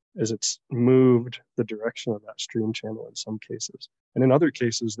broken, is it's moved the direction of that stream channel in some cases. And in other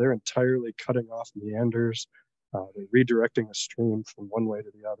cases, they're entirely cutting off meanders. They're redirecting a stream from one way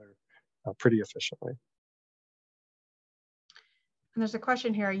to the other pretty efficiently. And there's a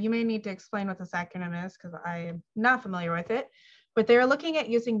question here. You may need to explain what this acronym is because I am not familiar with it, but they're looking at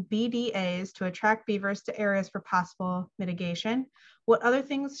using BDAs to attract beavers to areas for possible mitigation. What other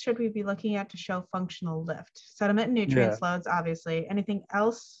things should we be looking at to show functional lift? Sediment and nutrients loads, obviously. Anything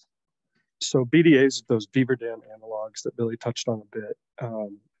else? So BDAs, those beaver dam analogs that Billy touched on a bit,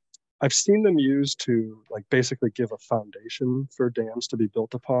 I've seen them used to basically give a foundation for dams to be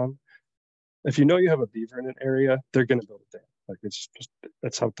built upon. If you know you have a beaver in an area, they're going to build a dam.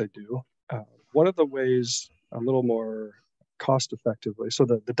 That's what they do. One of the ways, a little more cost effectively, so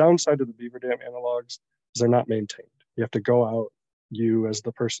the downside of the beaver dam analogs is they're not maintained. You have to go out, you as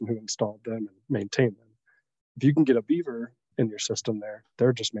the person who installed them, and maintain them. If you can get a beaver in your system there,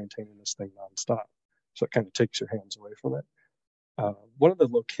 they're just maintaining this thing nonstop. So it kind of takes your hands away from it. One of the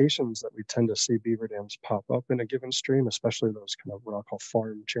locations that we tend to see beaver dams pop up in a given stream, especially those kind of what I'll call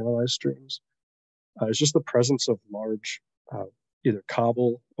farm channelized streams, is just the presence of large either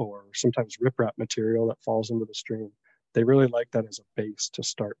cobble or sometimes riprap material that falls into the stream. They really like that as a base to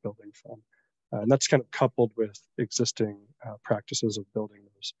start building from. And that's kind of coupled with existing practices of building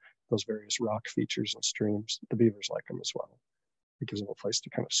those various rock features and streams. The beavers like them as well. It gives them a place to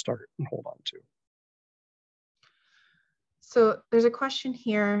kind of start and hold on to. So there's a question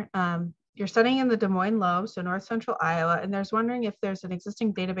here. You're studying in the Des Moines Lobe, so north central Iowa, and there's wondering if there's an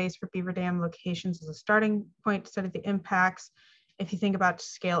existing database for beaver dam locations as a starting point to study the impacts if you think about to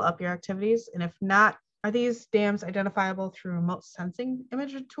scale up your activities. And if not, are these dams identifiable through remote sensing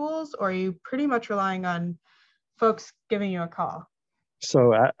imagery tools, or are you pretty much relying on folks giving you a call?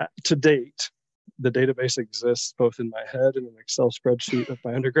 So to date, the database exists both in my head and an Excel spreadsheet that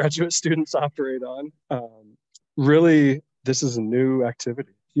my undergraduate students operate on. Really, this is a new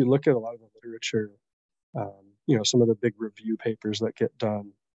activity. If you look at a lot of the literature, some of the big review papers that get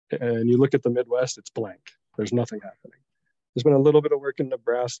done, and you look at the Midwest, it's blank. There's nothing happening. There's been a little bit of work in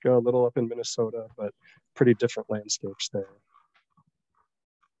Nebraska, a little up in Minnesota, but pretty different landscapes there.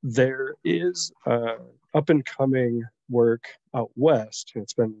 There is up and coming work out west, and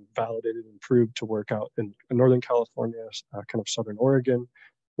it's been validated and proved to work out in Northern California, kind of Southern Oregon,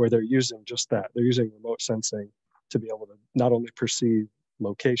 where they're using just that. They're using remote sensing to be able to not only perceive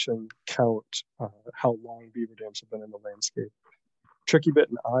location, count, how long beaver dams have been in the landscape. Tricky bit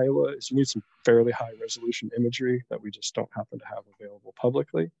in Iowa is you need some fairly high resolution imagery that we just don't happen to have available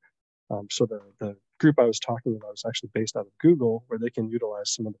publicly. So the group I was talking about is actually based out of Google, where they can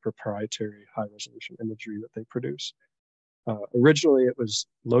utilize some of the proprietary high resolution imagery that they produce. Originally, it was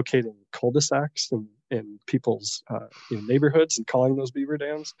locating cul-de-sacs in people's neighborhoods and calling those beaver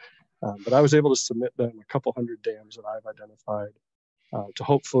dams. But I was able to submit them a couple hundred dams that I've identified to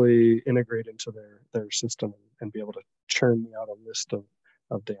hopefully integrate into their system and be able to churn me out a list of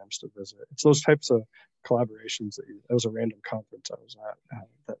dams to visit. It's those types of collaborations that was a random conference I was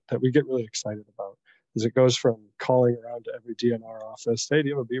at that we get really excited about, as it goes from calling around to every DNR office, hey, do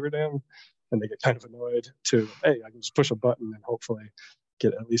you have a beaver dam? And they get kind of annoyed, to, hey, I can just push a button and hopefully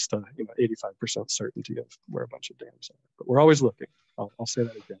get at least a 85% certainty of where a bunch of dams are. But we're always looking. I'll say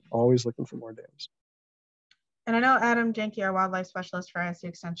that again, always looking for more dams. And I know Adam Jenke, our wildlife specialist for ISU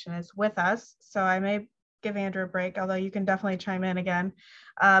Extension, is with us, so I may give Andrew a break, although you can definitely chime in again.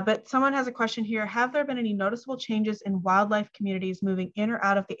 But someone has a question here. Have there been any noticeable changes in wildlife communities moving in or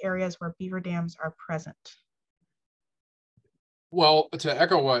out of the areas where beaver dams are present? Well, to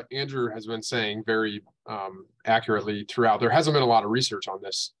echo what Andrew has been saying very accurately throughout, there hasn't been a lot of research on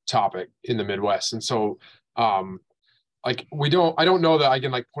this topic in the Midwest. And so Like I don't know that I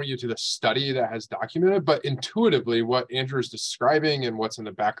can like point you to the study that has documented, but intuitively what Andrew is describing and what's in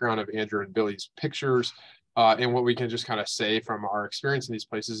the background of Andrew and Billy's pictures, and what we can just kind of say from our experience in these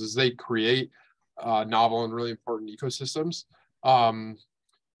places is they create novel and really important ecosystems. I'm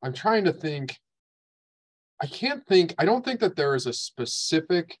trying to think. I don't think that there is a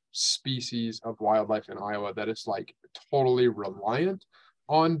specific species of wildlife in Iowa that is like totally reliant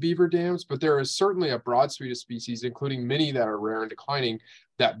on beaver dams, but there is certainly a broad suite of species, including many that are rare and declining,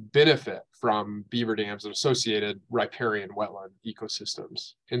 that benefit from beaver dams and associated riparian wetland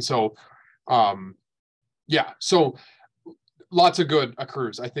ecosystems. And so, yeah, so lots of good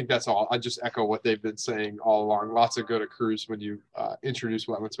accrues. I think that's all. I just echo what they've been saying all along. Lots of good accrues when you introduce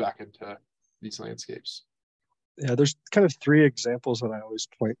wetlands back into these landscapes. Yeah, there's kind of three examples that I always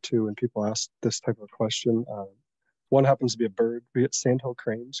point to when people ask this type of question. One happens to be a bird. We get sandhill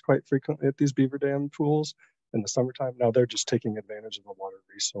cranes quite frequently at these beaver dam pools in the summertime. Now they're just taking advantage of the water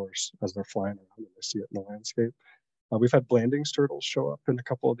resource as they're flying around and they see it in the landscape. We've had Blanding's turtles show up in a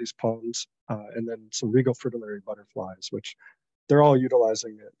couple of these ponds, and then some regal fritillary butterflies, which they're all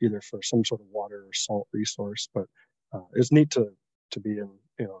utilizing it either for some sort of water or salt resource. But it's neat to be in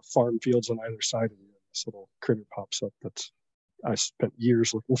farm fields on either side of you. This little critter pops up that's I spent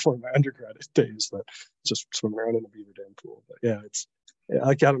years looking for in my undergraduate days, that just swimming around in a beaver dam pool. But yeah, it's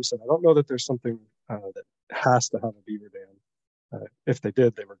like Adam said, I don't know that there's something that has to have a beaver dam. If they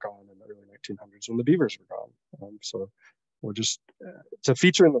did, they were gone in the early 1900s when the beavers were gone. So we're just, it's a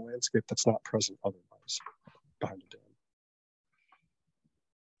feature in the landscape that's not present otherwise behind a dam.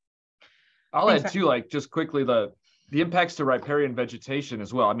 I'll add too, like just quickly, the impacts to riparian vegetation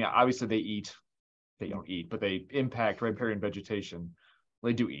as well. I mean, obviously they don't eat, but they impact riparian vegetation.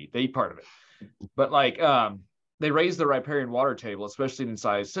 They do eat, they eat part of it. But like they raise the riparian water table, especially in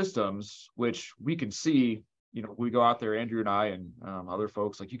incised systems, which we can see, we go out there, Andrew and I and other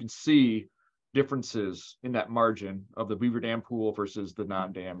folks, like you can see differences in that margin of the beaver dam pool versus the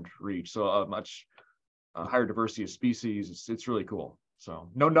non-dammed reach. So a much higher diversity of species. It's really cool. So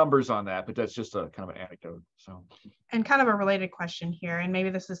no numbers on that, but that's just a kind of an anecdote. So, and kind of a related question here, and maybe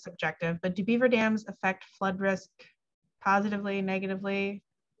this is subjective, but do beaver dams affect flood risk positively, negatively?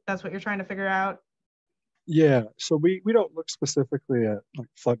 That's what you're trying to figure out? Yeah, so we don't look specifically at like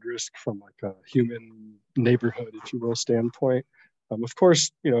flood risk from like a human neighborhood, if you will, standpoint. Of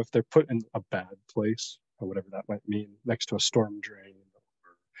course, if they're put in a bad place or whatever that might mean, next to a storm drain or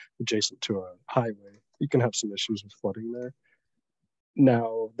adjacent to a highway, you can have some issues with flooding there.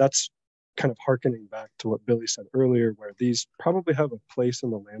 Now, that's kind of hearkening back to what Billy said earlier, where these probably have a place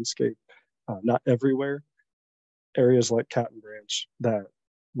in the landscape, not everywhere. Areas like Cat and Branch, that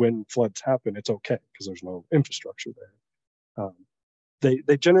when floods happen, it's okay because there's no infrastructure there.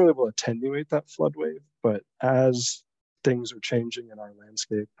 They generally will attenuate that flood wave, but as things are changing in our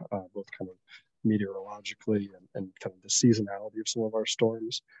landscape, both kind of meteorologically and kind of the seasonality of some of our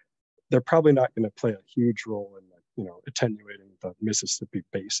storms, they're probably not going to play a huge role in attenuating the Mississippi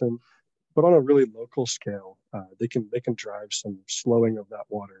basin, but on a really local scale, they can drive some slowing of that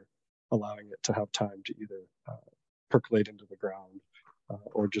water, allowing it to have time to either percolate into the ground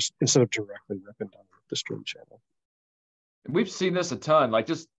or just instead of directly ripping down the stream channel. We've seen this a ton. Like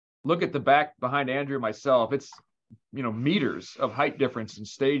just look at the back behind Andrew and myself. It's meters of height difference in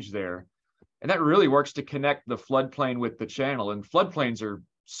stage there, and that really works to connect the floodplain with the channel. And floodplains are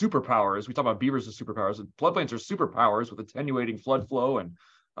superpowers. We talk about beavers as superpowers, and floodplains are superpowers with attenuating flood flow and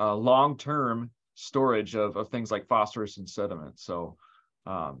long-term storage of things like phosphorus and sediment. So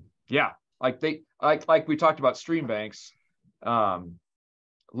yeah, like we talked about stream banks,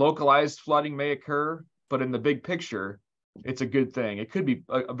 localized flooding may occur, but in the big picture, it's a good thing. It could be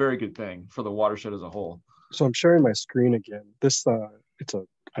a very good thing for the watershed as a whole. So I'm sharing my screen again. This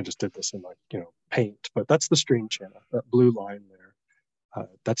I just did this in paint, but that's the stream channel, that blue line there.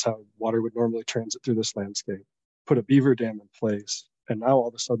 That's how water would normally transit through this landscape. Put a beaver dam in place, and now all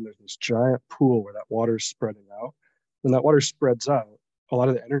of a sudden there's this giant pool where that water is spreading out. When that water spreads out, a lot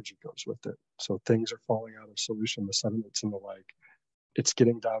of the energy goes with it. So things are falling out of solution, the sediments and the like. It's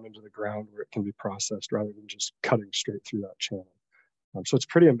getting down into the ground where it can be processed rather than just cutting straight through that channel. So it's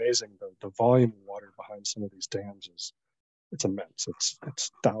pretty amazing. The volume of water behind some of these dams it's immense.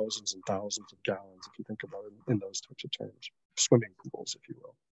 It's thousands and thousands of gallons if you think about it in those types of terms. Swimming pools, if you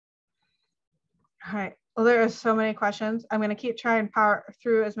will. All right. Well, there are so many questions. I'm going to keep trying to power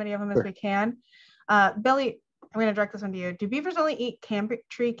through as many of them as we can. Billy, I'm going to direct this one to you. Do beavers only eat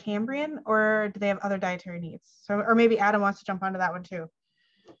tree cambrian, or do they have other dietary needs? So, or maybe Adam wants to jump onto that one too.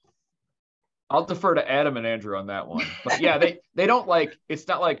 I'll defer to Adam and Andrew on that one. But yeah, they don't like, it's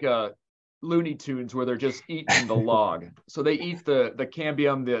not like Looney Tunes where they're just eating the log. So they eat the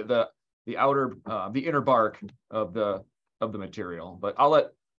cambium, the outer, the inner bark of the material. But I'll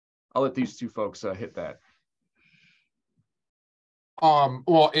let these two folks hit that.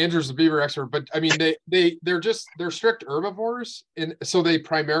 Well, Andrew's the beaver expert, but I mean, they're strict herbivores, and so they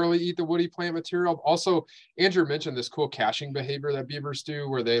primarily eat the woody plant material. Also, Andrew mentioned this cool caching behavior that beavers do,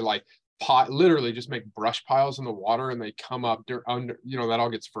 where they like literally just make brush piles in the water, and they come up under, that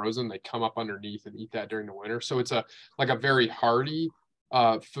all gets frozen. They come up underneath and eat that during the winter. So it's a very hardy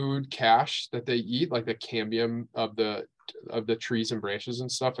food cache that they eat, like the cambium of the trees and branches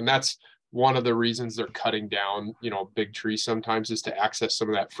and stuff, and that's one of the reasons they're cutting down, big trees sometimes, is to access some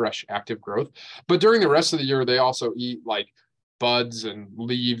of that fresh active growth. But during the rest of the year, they also eat like buds and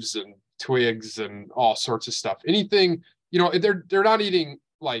leaves and twigs and all sorts of stuff. Anything, they're not eating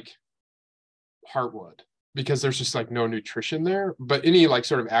like heartwood because there's just like no nutrition there. But any like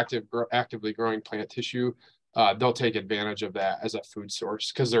sort of actively growing plant tissue, they'll take advantage of that as a food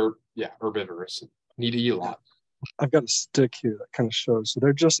source because they're herbivorous, need to eat a lot. I've got a stick here that kind of shows. So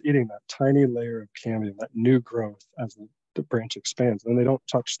they're just eating that tiny layer of cambium, that new growth as the branch expands, and they don't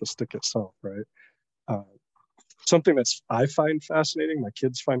touch the stick itself, right? Something I find fascinating, my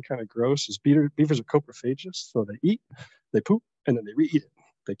kids find kind of gross, is beavers are coprophagous. So they eat, they poop, and then they re-eat it.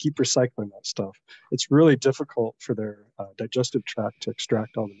 They keep recycling that stuff. It's really difficult for their digestive tract to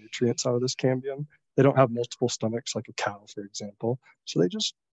extract all the nutrients out of this cambium. They don't have multiple stomachs like a cow, for example. So they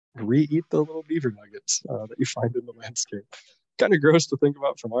just re-eat the little beaver nuggets that you find in the landscape. Kind of gross to think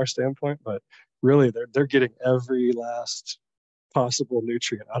about from our standpoint, but really they're getting every last possible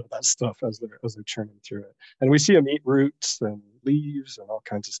nutrient out of that stuff as they're churning through it. And we see them eat roots and leaves and all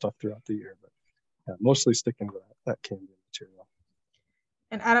kinds of stuff throughout the year, but mostly sticking to that cambium material.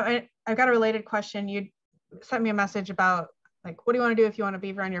 And Adam, I've got a related question. You sent me a message about like, what do you want to do if you want a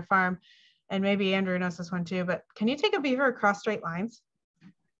beaver on your farm? And maybe Andrew knows this one too, but can you take a beaver across straight lines?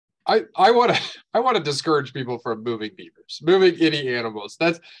 I want to discourage people from moving beavers, moving any animals.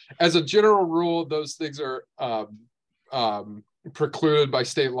 That's, as a general rule, those things are precluded by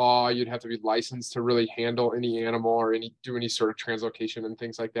state law. You'd have to be licensed to really handle any animal or do any sort of translocation and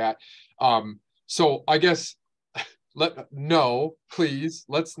things like that. So I guess no, please,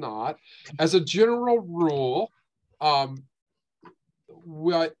 let's not. As a general rule,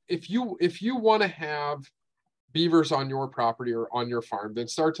 if you want to have beavers on your property or on your farm, then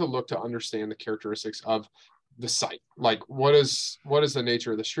start to look to understand the characteristics of the site. Like what is the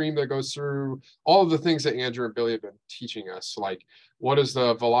nature of the stream that goes through, all of the things that Andrew and Billy have been teaching us. Like what is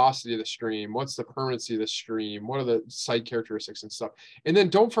the velocity of the stream? What's the permanency of the stream? What are the site characteristics and stuff? And then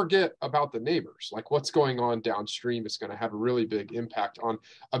don't forget about the neighbors. Like what's going on downstream is going to have a really big impact on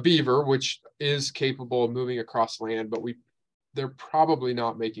a beaver, which is capable of moving across land, but they're probably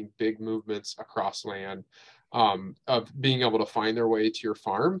not making big movements across land. Of being able to find their way to your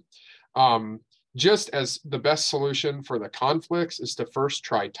farm. Just as the best solution for the conflicts is to first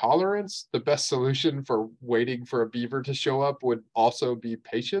try tolerance, the best solution for waiting for a beaver to show up would also be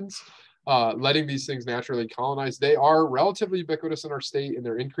patience. Letting these things naturally colonize. They are relatively ubiquitous in our state and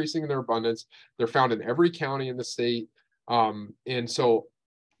they're increasing in their abundance. They're found in every county in the state. And so,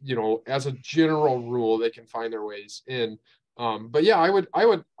 as a general rule, they can find their ways in. But yeah, I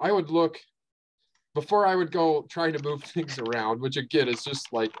would look, before I would go trying to move things around, which again is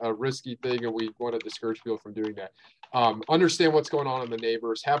just like a risky thing, and we want to discourage people from doing that. Understand what's going on in the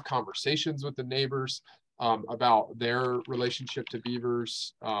neighbors, have conversations with the neighbors about their relationship to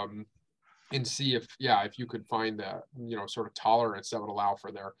beavers, and see if you could find that, sort of tolerance that would allow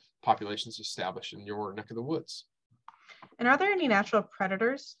for their populations established in your neck of the woods. And are there any natural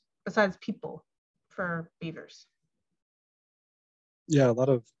predators besides people for beavers? Yeah,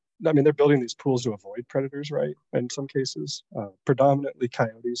 they're building these pools to avoid predators, right? In some cases, predominantly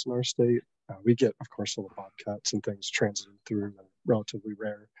coyotes in our state. We get, of course, little bobcats and things transiting through, relatively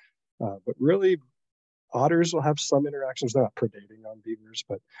rare. But really, otters will have some interactions. They're not predating on beavers,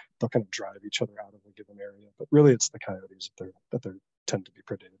 but they'll kind of drive each other out of a given area. But really, it's the coyotes that they tend to be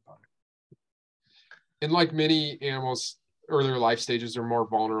predated by. And like many animals, earlier life stages are more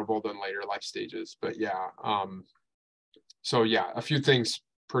vulnerable than later life stages. But yeah, a few things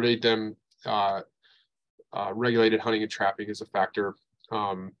predate them. Regulated hunting and trapping is a factor,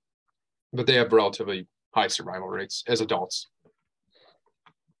 but they have relatively high survival rates as adults.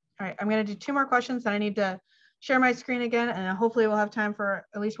 All right, I'm going to do 2 more questions, and I need to share my screen again, and hopefully we'll have time for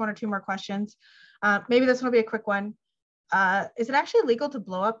at least 1 or 2 more questions. Maybe this one will be a quick one. Is it actually legal to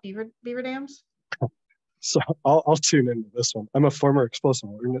blow up beaver dams? So I'll tune into this one. I'm a former explosive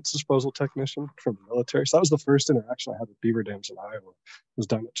ordnance disposal technician from the military. So that was the first interaction I had with beaver dams in Iowa. Was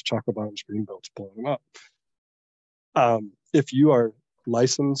down at Chaco Bottoms Greenbelts blowing them up. If you are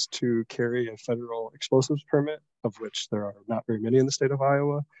licensed to carry a federal explosives permit, of which there are not very many in the state of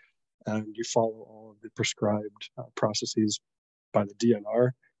Iowa, and you follow all of the prescribed processes by the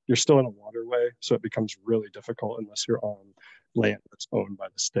DNR, you're still in a waterway, so it becomes really difficult unless you're on land that's owned by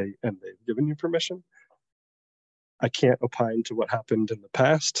the state and they've given you permission. I can't opine to what happened in the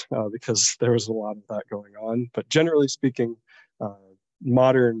past because there was a lot of that going on, but generally speaking,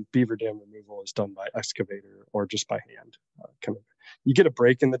 modern beaver dam removal is done by excavator or just by hand. You get a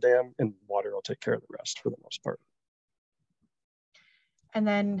break in the dam and water will take care of the rest for the most part. And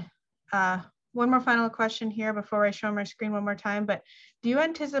then one more final question here before I show my screen one more time, but do you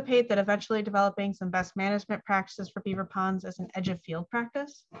anticipate that eventually developing some best management practices for beaver ponds as an edge of field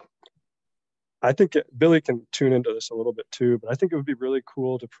practice? I think Billy can tune into this a little bit too, but I think it would be really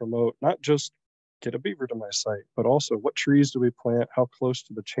cool to promote not just get a beaver to my site, but also what trees do we plant, how close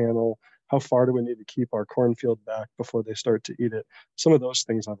to the channel, how far do we need to keep our cornfield back before they start to eat it. Some of those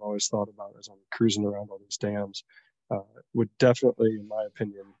things I've always thought about as I'm cruising around all these dams would definitely, in my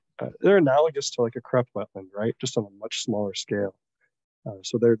opinion, they're analogous to like a crepe wetland, right? Just on a much smaller scale.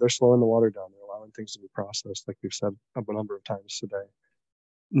 So they're slowing the water down. They're allowing things to be processed, like we've said a number of times today.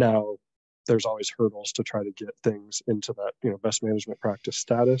 Now, there's always hurdles to try to get things into that, best management practice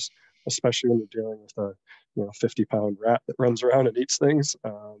status, especially when you're dealing with a 50-pound rat that runs around and eats things.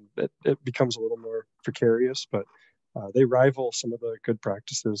 It becomes a little more precarious, but they rival some of the good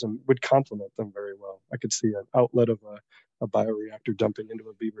practices and would complement them very well. I could see an outlet of a bioreactor dumping into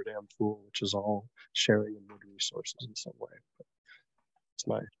a beaver dam pool, which is all sharing in wood resources in some way. But it's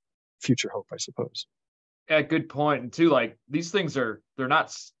my future hope, I suppose. Yeah, good point. And too, like these things they're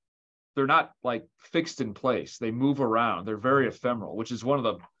not like fixed in place. They move around. They're very ephemeral, which is one of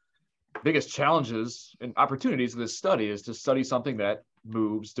the biggest challenges and opportunities of this study, is to study something that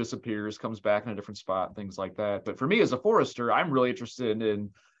moves, disappears, comes back in a different spot, things like that. But for me as a forester, I'm really interested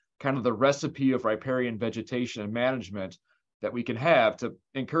in kind of the recipe of riparian vegetation and management that we can have to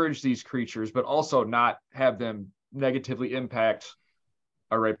encourage these creatures, but also not have them negatively impact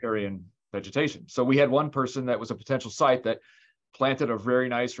our riparian vegetation. So we had one person that was a potential site that planted a very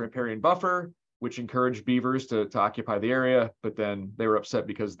nice riparian buffer, which encouraged beavers to occupy the area, but then they were upset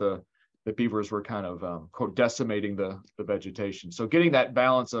because the beavers were kind of quote decimating the vegetation. So getting that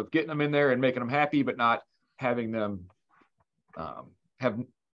balance of getting them in there and making them happy, but not having them have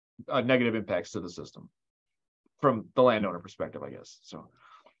negative impacts to the system from the landowner perspective, I guess. So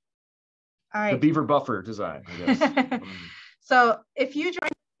all right. The beaver buffer design, I guess. So if you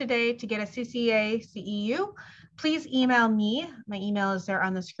joined today to get a CCA CEU, please email me. My email is there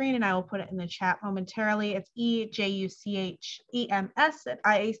on the screen and I will put it in the chat momentarily. It's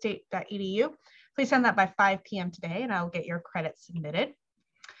ejuchems@iastate.edu. Please send that by 5 p.m. today and I will get your credits submitted.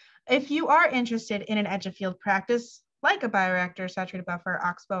 If you are interested in an edge of field practice like a bioreactor, saturated buffer,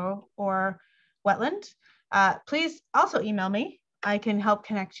 oxbow, or wetland, please also email me. I can help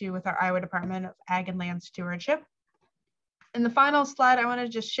connect you with our Iowa Department of Ag and Land Stewardship. And the final slide I want to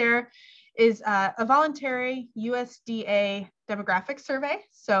just share is a voluntary USDA demographic survey.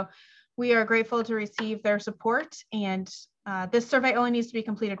 So we are grateful to receive their support, and this survey only needs to be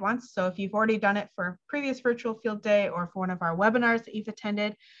completed once. So if you've already done it for previous virtual field day or for one of our webinars that you've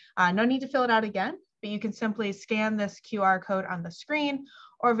attended, no need to fill it out again, but you can simply scan this QR code on the screen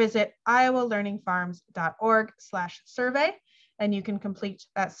or visit iowalearningfarms.org/survey, and you can complete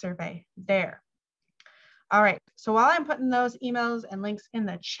that survey there. All right, so while I'm putting those emails and links in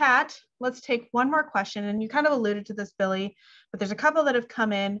the chat, let's take one more question. And you kind of alluded to this, Billy, but there's a couple that have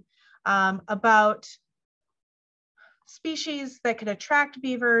come in about species that could attract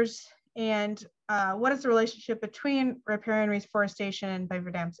beavers and what is the relationship between riparian reforestation and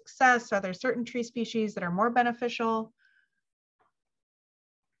beaver dam success? Are there certain tree species that are more beneficial?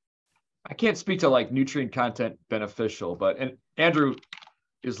 I can't speak to like nutrient content beneficial, and Andrew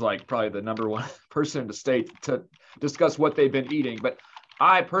is like probably the #1 person in the state to discuss what they've been eating. But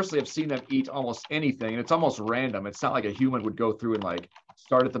I personally have seen them eat almost anything, and it's almost random. It's not like a human would go through and like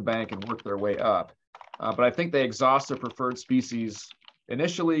start at the bank and work their way up. But I think they exhaust their preferred species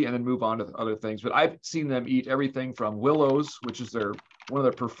initially and then move on to other things. But I've seen them eat everything from willows, which is one of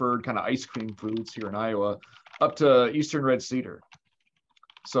their preferred kind of ice cream foods here in Iowa, up to eastern red cedar.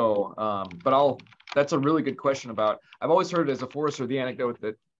 So, that's a really good question about, I've always heard as a forester, the anecdote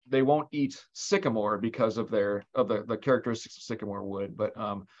that they won't eat sycamore because of the characteristics of sycamore wood. But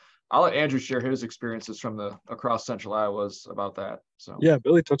I'll let Andrew share his experiences from across central Iowa about that. So yeah,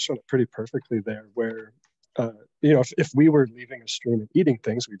 Billy touched on it pretty perfectly there, where you know, if we were leaving a stream and eating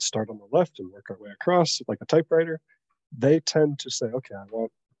things, we'd start on the left and work our way across like a typewriter. They tend to say, okay, I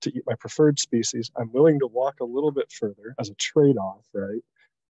want to eat my preferred species. I'm willing to walk a little bit further as a trade-off, right,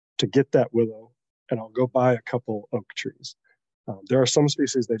 to get that willow, and I'll go buy a couple oak trees. There are some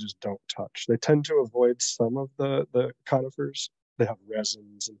species they just don't touch. They tend to avoid some of the conifers. They have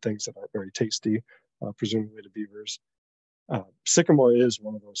resins and things that aren't very tasty, presumably to beavers. Sycamore is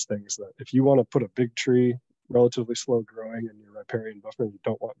one of those things that if you want to put a big tree, relatively slow growing in your riparian buffer, and you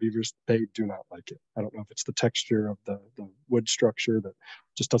don't want beavers, they do not like it. I don't know if it's the texture of the wood structure that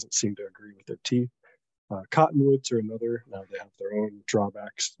just doesn't seem to agree with their teeth. Cottonwoods are another. Now they have their own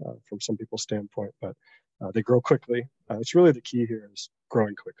drawbacks from some people's standpoint, but they grow quickly. It's really the key here is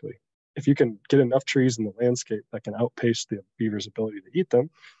growing quickly. If you can get enough trees in the landscape that can outpace the beaver's ability to eat them,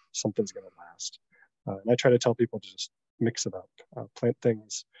 something's going to last. And I try to tell people to just mix it up. Plant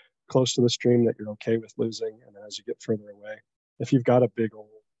things close to the stream that you're okay with losing, and as you get further away, if you've got a big old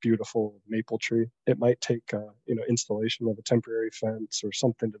beautiful maple tree, it might take you know, installation of a temporary fence or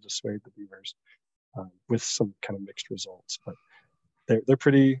something to dissuade the beavers, with some kind of mixed results. But they're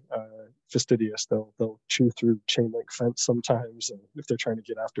pretty fastidious. They'll chew through chain link fence sometimes, and if they're trying to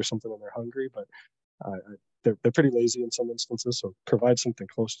get after something and they're hungry, but they're pretty lazy in some instances. So provide something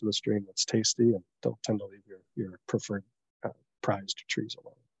close to the stream that's tasty, and they'll tend to leave your preferred prized trees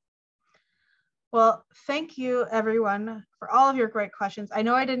alone. Well, thank you everyone for all of your great questions. I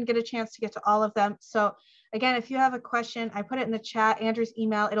know I didn't get a chance to get to all of them. So again, if you have a question, I put it in the chat, Andrew's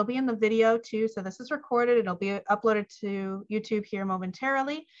email, it'll be in the video too. So this is recorded, it'll be uploaded to YouTube here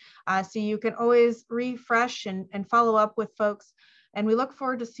momentarily. So you can always refresh and follow up with folks. And we look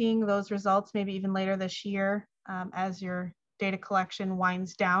forward to seeing those results maybe even later this year as your data collection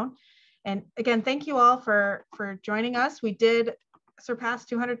winds down. And again, thank you all for joining us. We did surpass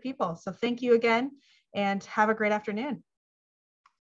 200 people. So thank you again and have a great afternoon.